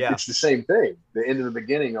 yeah, it's the same thing. The end and the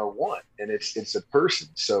beginning are one, and it's a person.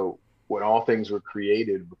 So when all things were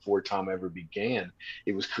created before time ever began,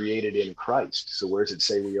 it was created in Christ. So where does it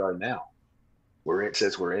say we are now? Where it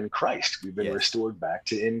says we're in Christ, we've been yes, restored back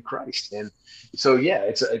to in Christ. And so yeah,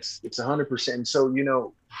 it's 100%.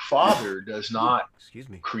 So Father does not excuse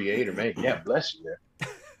me, create or make. Yeah, bless you.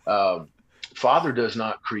 Um, Father does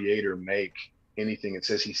not create or make anything. It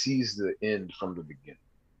says He sees the end from the beginning.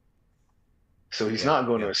 So He's yeah, not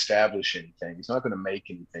going to yeah, establish anything. He's not going to make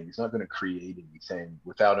anything. He's not going to create anything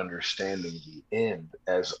without understanding the end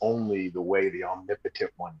as only the way the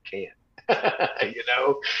omnipotent one can. you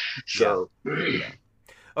know? yeah, So, yeah.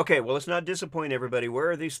 Okay, well, let's not disappoint everybody. Where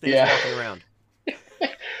are these things yeah. walking around?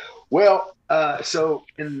 Well, so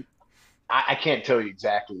in I can't tell you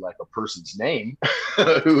exactly like a person's name,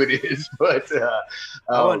 who it is, but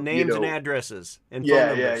I want um, you names and know, addresses and phone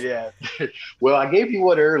yeah, yeah, numbers. yeah. Well, I gave you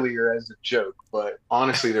one earlier as a joke, but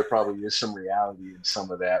honestly, there probably is some reality in some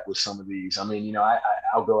of that with some of these. I mean,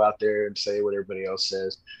 I'll go out there and say what everybody else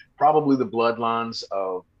says. probably the bloodlines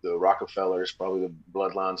of the Rockefellers, probably the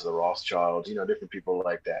bloodlines of the Rothschilds, different people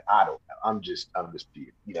like that. I don't know. I'm just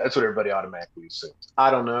being, that's what everybody automatically assumes.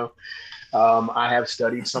 I don't know. I have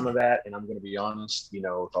studied some of that, and I'm going to be honest, if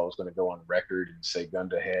I was going to go on record and say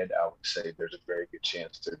gun to head, I would say there's a very good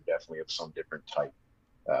chance they're definitely of some different type,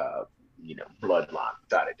 bloodline,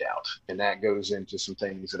 without a doubt. And that goes into some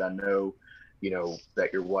things that I know,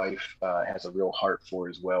 that your wife has a real heart for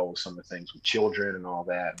as well, with some of the things with children and all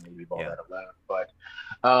that, and we'll leave all that alone.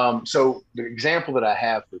 But so the example that I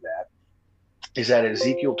have for that is that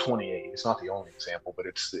Ezekiel 28. It's not the only example, but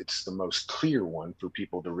it's the most clear one for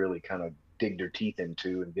people to really kind of dig their teeth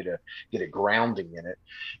into and get a grounding in it.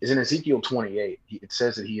 Is in Ezekiel 28. It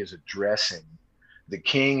says that he is addressing the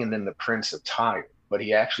king and then the prince of Tyre, but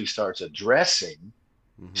he actually starts addressing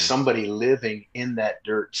somebody living in that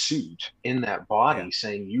dirt suit, in that body,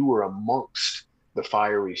 saying, you were amongst the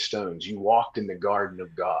fiery stones. You walked in the garden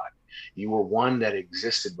of God. You were one that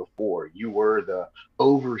existed before. You were the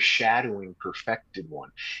overshadowing, perfected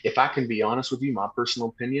one. If I can be honest with you, my personal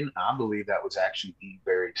opinion, I believe that was actually the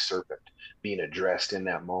very serpent being addressed in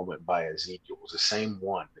that moment by Ezekiel. It was the same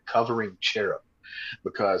one, the covering cherub.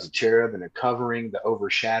 Because the cherub and the covering, the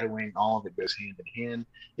overshadowing, all of it goes hand in hand.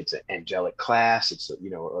 It's an angelic class. It's an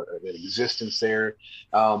existence there.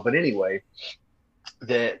 But anyway,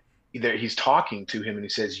 that he's talking to him and he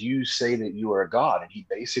says, you say that you are a God. And he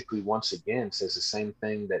basically, once again, says the same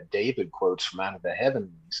thing that David quotes from out of the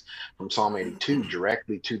heavenlies from Psalm 82,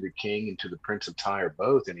 directly to the king and to the prince of Tyre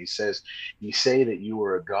both. And he says, you say that you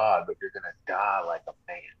are a God, but you're going to die like a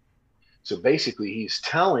man. So basically, he's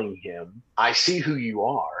telling him, I see who you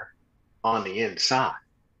are on the inside,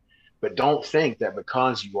 but don't think that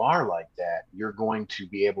because you are like that, you're going to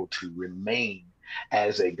be able to remain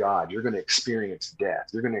as a God. You're going to experience death.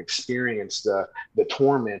 You're going to experience the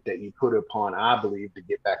torment that you put upon, I believe, to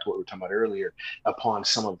get back to what we were talking about earlier, upon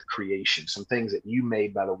some of the creation, some things that you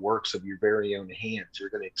made by the works of your very own hands. You're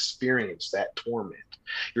going to experience that torment.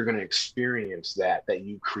 You're going to experience that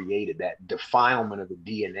you created, that defilement of the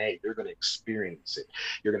DNA. You're going to experience it.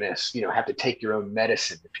 You're going to, have to take your own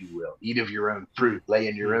medicine, if you will, eat of your own fruit, lay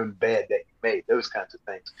in your own bed that you made, those kinds of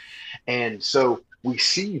things. And so we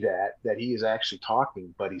see that he is actually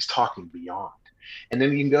talking, but he's talking beyond. And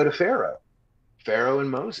then you can go to Pharaoh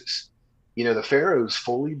and Moses. The Pharaohs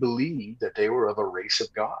fully believed that they were of a race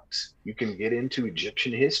of gods. You can get into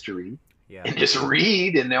Egyptian history and just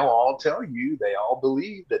read, and they'll all tell you they all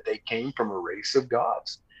believe that they came from a race of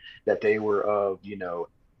gods, that they were of,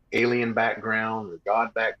 alien background or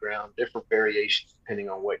God background, different variations depending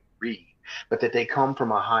on what you read, but that they come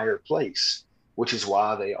from a higher place, which is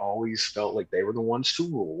why they always felt like they were the ones to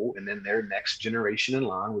rule, and then their next generation in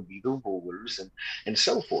line would be the rulers and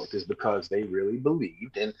so forth, is because they really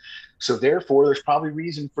believed. And so therefore, there's probably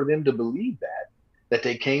reason for them to believe that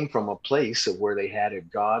they came from a place of where they had a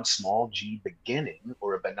God, small g, beginning,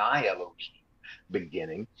 or a Benai Elohim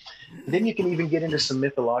beginning. And then you can even get into some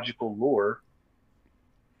mythological lore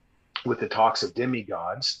with the talks of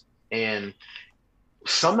demigods. And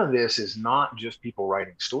some of this is not just people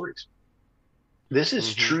writing stories. This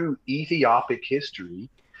is true Ethiopic history.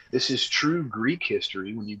 This is true Greek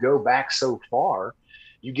history. When you go back so far,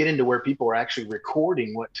 you get into where people are actually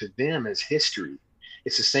recording what to them is history.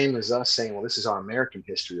 It's the same as us saying, well, this is our American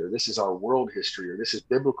history, or this is our world history, or this is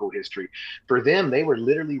biblical history. For them, they were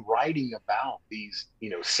literally writing about these,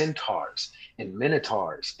 centaurs and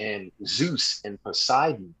minotaurs and Zeus and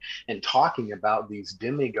Poseidon, and talking about these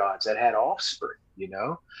demigods that had offspring,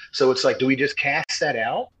 So it's like, do we just cast that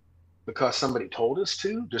out because somebody told us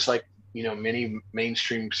to? Just like, many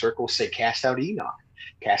mainstream circles say, cast out Enoch,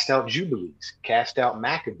 cast out Jubilees, cast out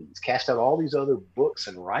Maccabees, cast out all these other books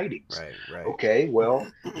and writings. Right. Okay,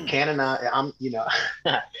 well,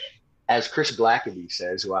 as Chris Blackaby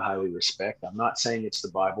says, who I highly respect, I'm not saying it's the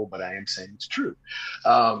Bible, but I am saying it's true.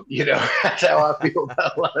 That's how I feel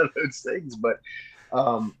about a lot of those things. But,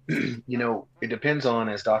 it depends on,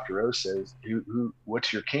 as Dr. O says,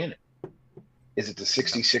 what's your canon? Is it the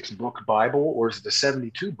 66 book Bible, or is it the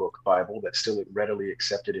 72 book Bible that's still readily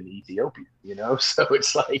accepted in Ethiopia? So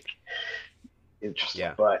it's like interesting.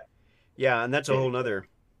 Yeah. But and that's a whole nother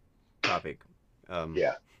topic. But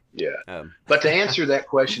to answer that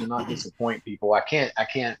question and not disappoint people, I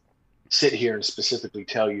can't sit here and specifically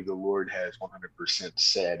tell you the Lord has 100%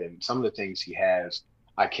 said, and some of the things he has,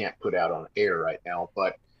 I can't put out on air right now.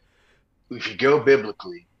 But if you go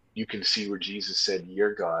biblically, you can see where Jesus said,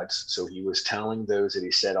 you're gods. So he was telling those that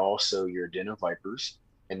he said also, you're a den of vipers,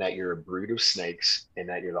 and that you're a brood of snakes, and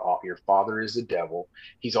that your father is the devil.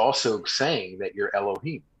 He's also saying that you're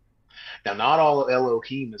Elohim. Now, not all of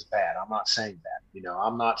Elohim is bad. I'm not saying that.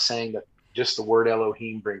 I'm not saying that just the word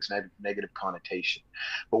Elohim brings negative connotation.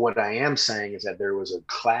 But what I am saying is that there was a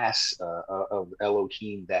class of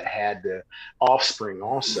Elohim that had the offspring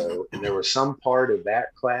also, and there was some part of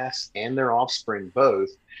that class and their offspring both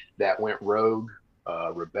that went rogue,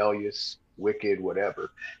 rebellious, wicked,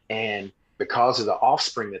 whatever. And because of the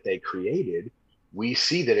offspring that they created, we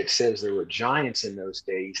see that it says there were giants in those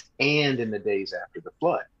days and in the days after the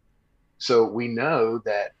flood. So we know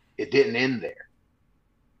that it didn't end there.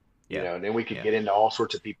 And then we could get into all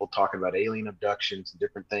sorts of people talking about alien abductions and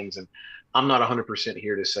different things. And I'm not 100%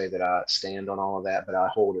 here to say that I stand on all of that, but I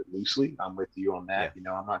hold it loosely. I'm with you on that. I'm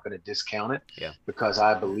not going to discount it because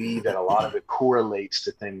I believe that a lot of it correlates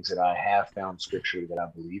to things that I have found scripturally that I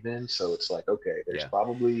believe in. So it's like, okay, there's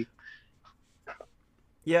probably.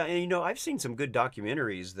 Yeah. And, I've seen some good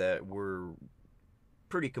documentaries that were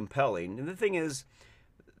pretty compelling. And the thing is,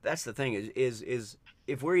 that's the thing is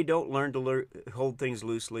if we don't learn to hold things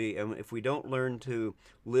loosely, and if we don't learn to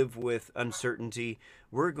live with uncertainty,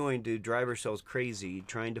 we're going to drive ourselves crazy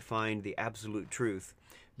trying to find the absolute truth.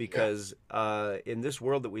 Because in this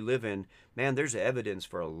world that we live in, man, there's evidence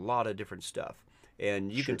for a lot of different stuff.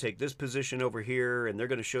 And you can take this position over here, and they're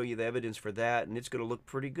going to show you the evidence for that, and it's going to look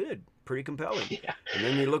pretty good, pretty compelling. And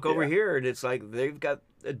then you look over here, and it's like they've got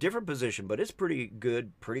a different position, but it's pretty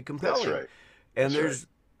good, pretty compelling. That's right. And there's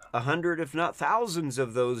 100, if not thousands,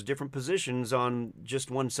 of those different positions on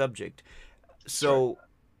just one subject. So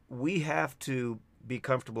we have to be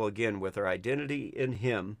comfortable again with our identity in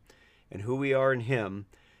Him and who we are in Him.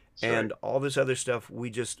 And all this other stuff,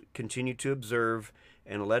 we just continue to observe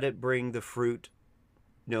and let it bring the fruit,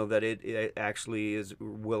 that it actually is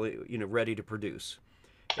willing, ready to produce.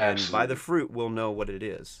 And by the fruit, we'll know what it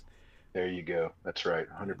is. There you go. That's right.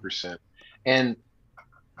 100%. And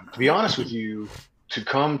to be honest with you, to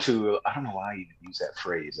come to, I don't know why I even use that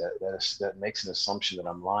phrase. That makes an assumption that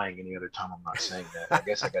I'm lying any other time I'm not saying that. I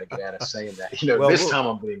guess I got to get out of saying that. This time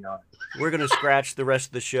I'm being honest. We're going to scratch the rest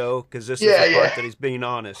of the show because this is the part that he's being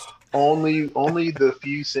honest. Only the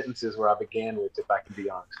few sentences where I began with, if I can be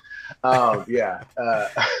honest.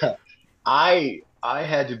 I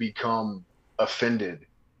had to become offended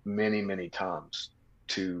many, many times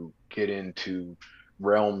to get into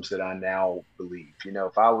realms that I now believe.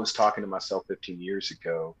 If I was talking to myself 15 years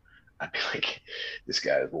ago, I'd be like, this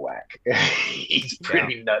guy is whack. He's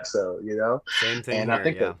pretty nutso, Same thing. And I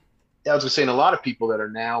think that I was just saying, a lot of people that are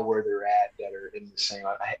now where they're at, that are in the same,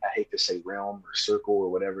 I hate to say realm or circle or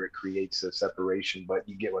whatever, it creates a separation, but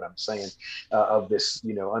you get what I'm saying, of this,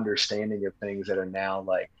 understanding of things that are now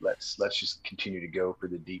like, let's just continue to go for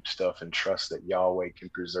the deep stuff and trust that Yahweh can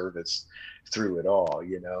preserve us through it all.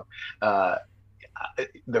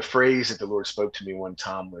 The phrase that the Lord spoke to me one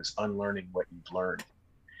time was unlearning what you've learned.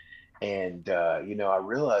 And, I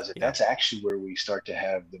realized that that's actually where we start to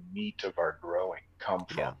have the meat of our growing come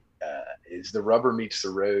from. Is the rubber meets the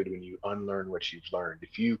road when you unlearn what you've learned.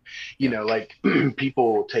 If you like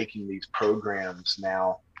people taking these programs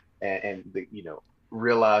now and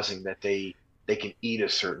realizing that they can eat a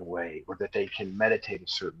certain way, or that they can meditate a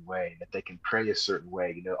certain way, that they can pray a certain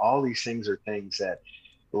way. All these things are things that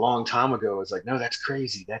a long time ago was like, no, that's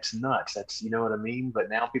crazy. That's nuts. That's, what I mean? But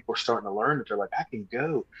now people are starting to learn that they're like, I can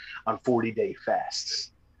go on 40-day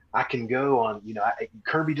fasts. I can go on,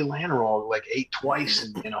 Kirby DeLanero like ate twice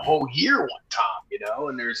in a whole year one time,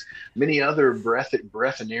 and there's many other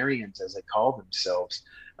breatharians, as they call themselves,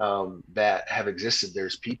 that have existed.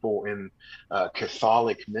 There's people in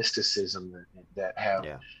Catholic mysticism that have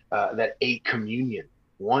that ate communion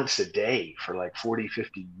once a day for like 40,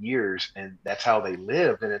 50 years. And that's how they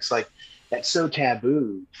live. And it's like, that's so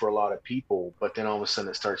taboo for a lot of people, but then all of a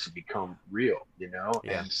sudden it starts to become real,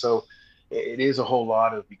 And so it is a whole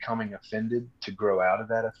lot of becoming offended to grow out of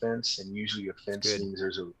that offense. And usually offense means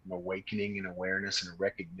there's an awakening and awareness and a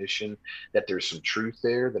recognition that there's some truth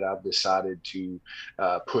there that I've decided to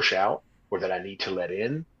push out, or that I need to let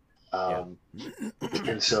in. And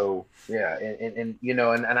so,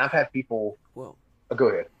 and I've had people, go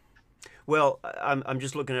ahead. Well, I'm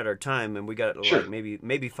just looking at our time, and we got like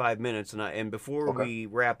maybe 5 minutes, and before we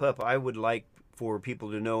wrap up, I would like for people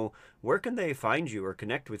to know, where can they find you or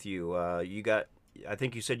connect with you? I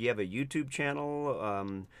think you said you have a YouTube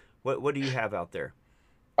channel. What do you have out there?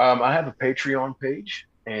 I have a Patreon page,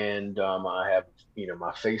 and I have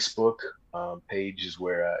my Facebook page is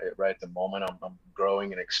where right at the moment I'm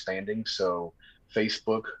growing and expanding. So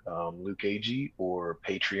Facebook, Luke Agee, or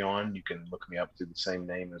Patreon, you can look me up through the same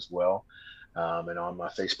name as well. And on my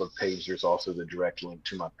Facebook page, there's also the direct link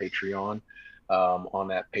to my Patreon. On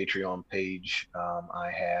that Patreon page, I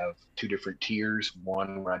have 2 different tiers.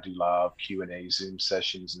 One where I do live Q&A Zoom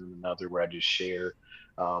sessions, and another where I just share,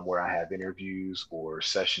 where I have interviews or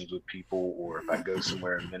sessions with people, or if I go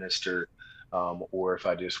somewhere and minister, or if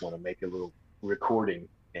I just want to make a little recording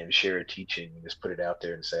and share a teaching and just put it out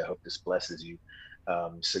there and say, I hope this blesses you.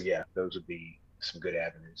 So yeah, those would be some good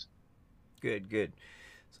avenues. Good.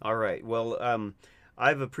 All right. Well,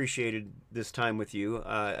 I've appreciated this time with you.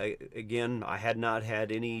 Again, I had not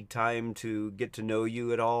had any time to get to know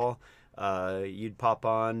you at all. You'd pop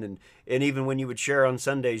on, and even when you would share on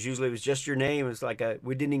Sundays, usually it was just your name. It's like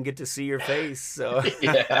we didn't even get to see your face. So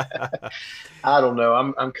Yeah, I don't know.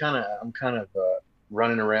 I'm kind of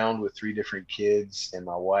running around with 3 different kids and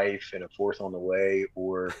my wife and a 4th on the way,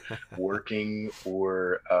 or working,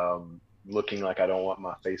 or looking like I don't want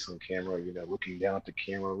my face on camera, looking down at the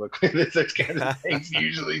camera, looking at those kind of things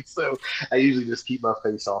usually. So I usually just keep my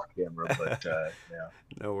face off camera, but yeah.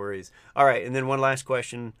 No worries. All right. And then one last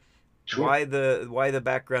question. Sure. Why the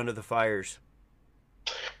background of the fires?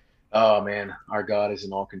 Oh man, our God is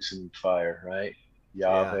an all-consuming fire, right?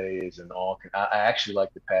 Yahweh is an I actually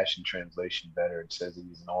like the Passion Translation better. It says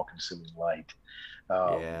he's an all-consuming light.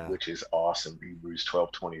 Which is awesome, Hebrews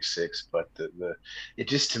 12:26. But it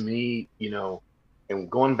just, to me, and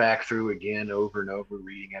going back through again over and over,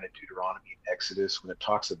 reading out of Deuteronomy and Exodus, when it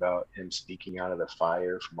talks about him speaking out of the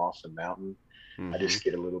fire from off the mountain, I just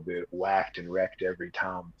get a little bit whacked and wrecked every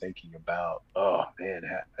time thinking about, oh man,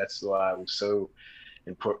 that's why it was so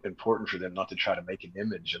important for them not to try to make an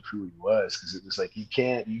image of who he was, because it was like, you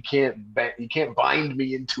can't bind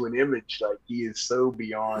me into an image. Like, he is so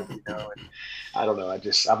beyond, and I don't know,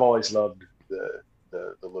 I've always loved the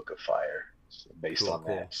look of fire based on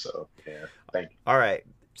that. So yeah, thank you. All right,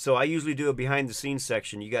 so I usually do a behind the scenes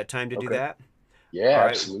section. You got time to do that? Yeah, all right.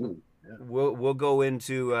 Absolutely. Yeah. We'll go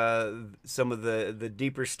into some of the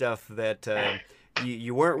deeper stuff that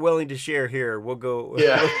you weren't willing to share here. We'll go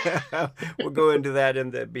we'll go into that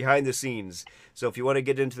in the behind the scenes. So if you want to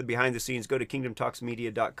get into the behind the scenes, go to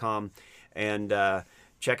kingdomtalksmedia.com and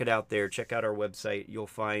check it out there. Check out our website. You'll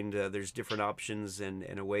find there's different options and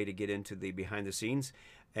a way to get into the behind the scenes,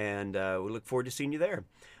 and we look forward to seeing you there.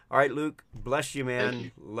 All right, Luke, bless you, man. Thank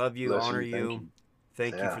you. Love you, Bless honor you. you.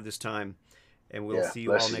 Thank you for this time, and we'll see you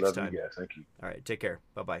bless all next love time. You guys. Thank you. All right, take care.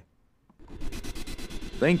 Bye-bye.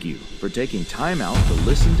 Thank you for taking time out to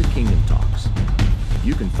listen to Kingdom Talks.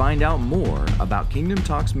 You can find out more about Kingdom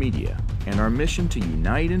Talks Media and our mission to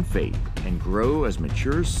unite in faith and grow as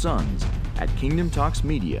mature sons at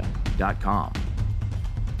kingdomtalksmedia.com.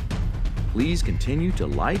 Please continue to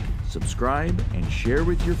like, subscribe, and share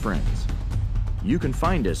with your friends. You can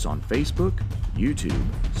find us on Facebook, YouTube,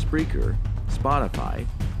 Spreaker, Spotify,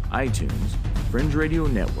 iTunes, Fringe Radio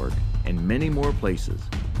Network, and many more places.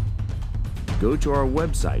 Go to our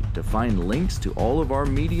website to find links to all of our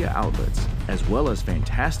media outlets, as well as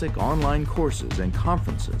fantastic online courses and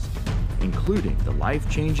conferences, including the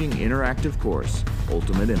life-changing interactive course,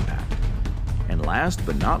 Ultimate Impact. And last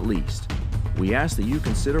but not least, we ask that you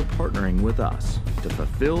consider partnering with us to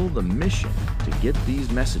fulfill the mission to get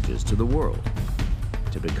these messages to the world.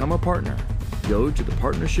 To become a partner, go to the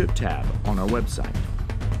Partnership tab on our website.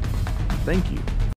 Thank you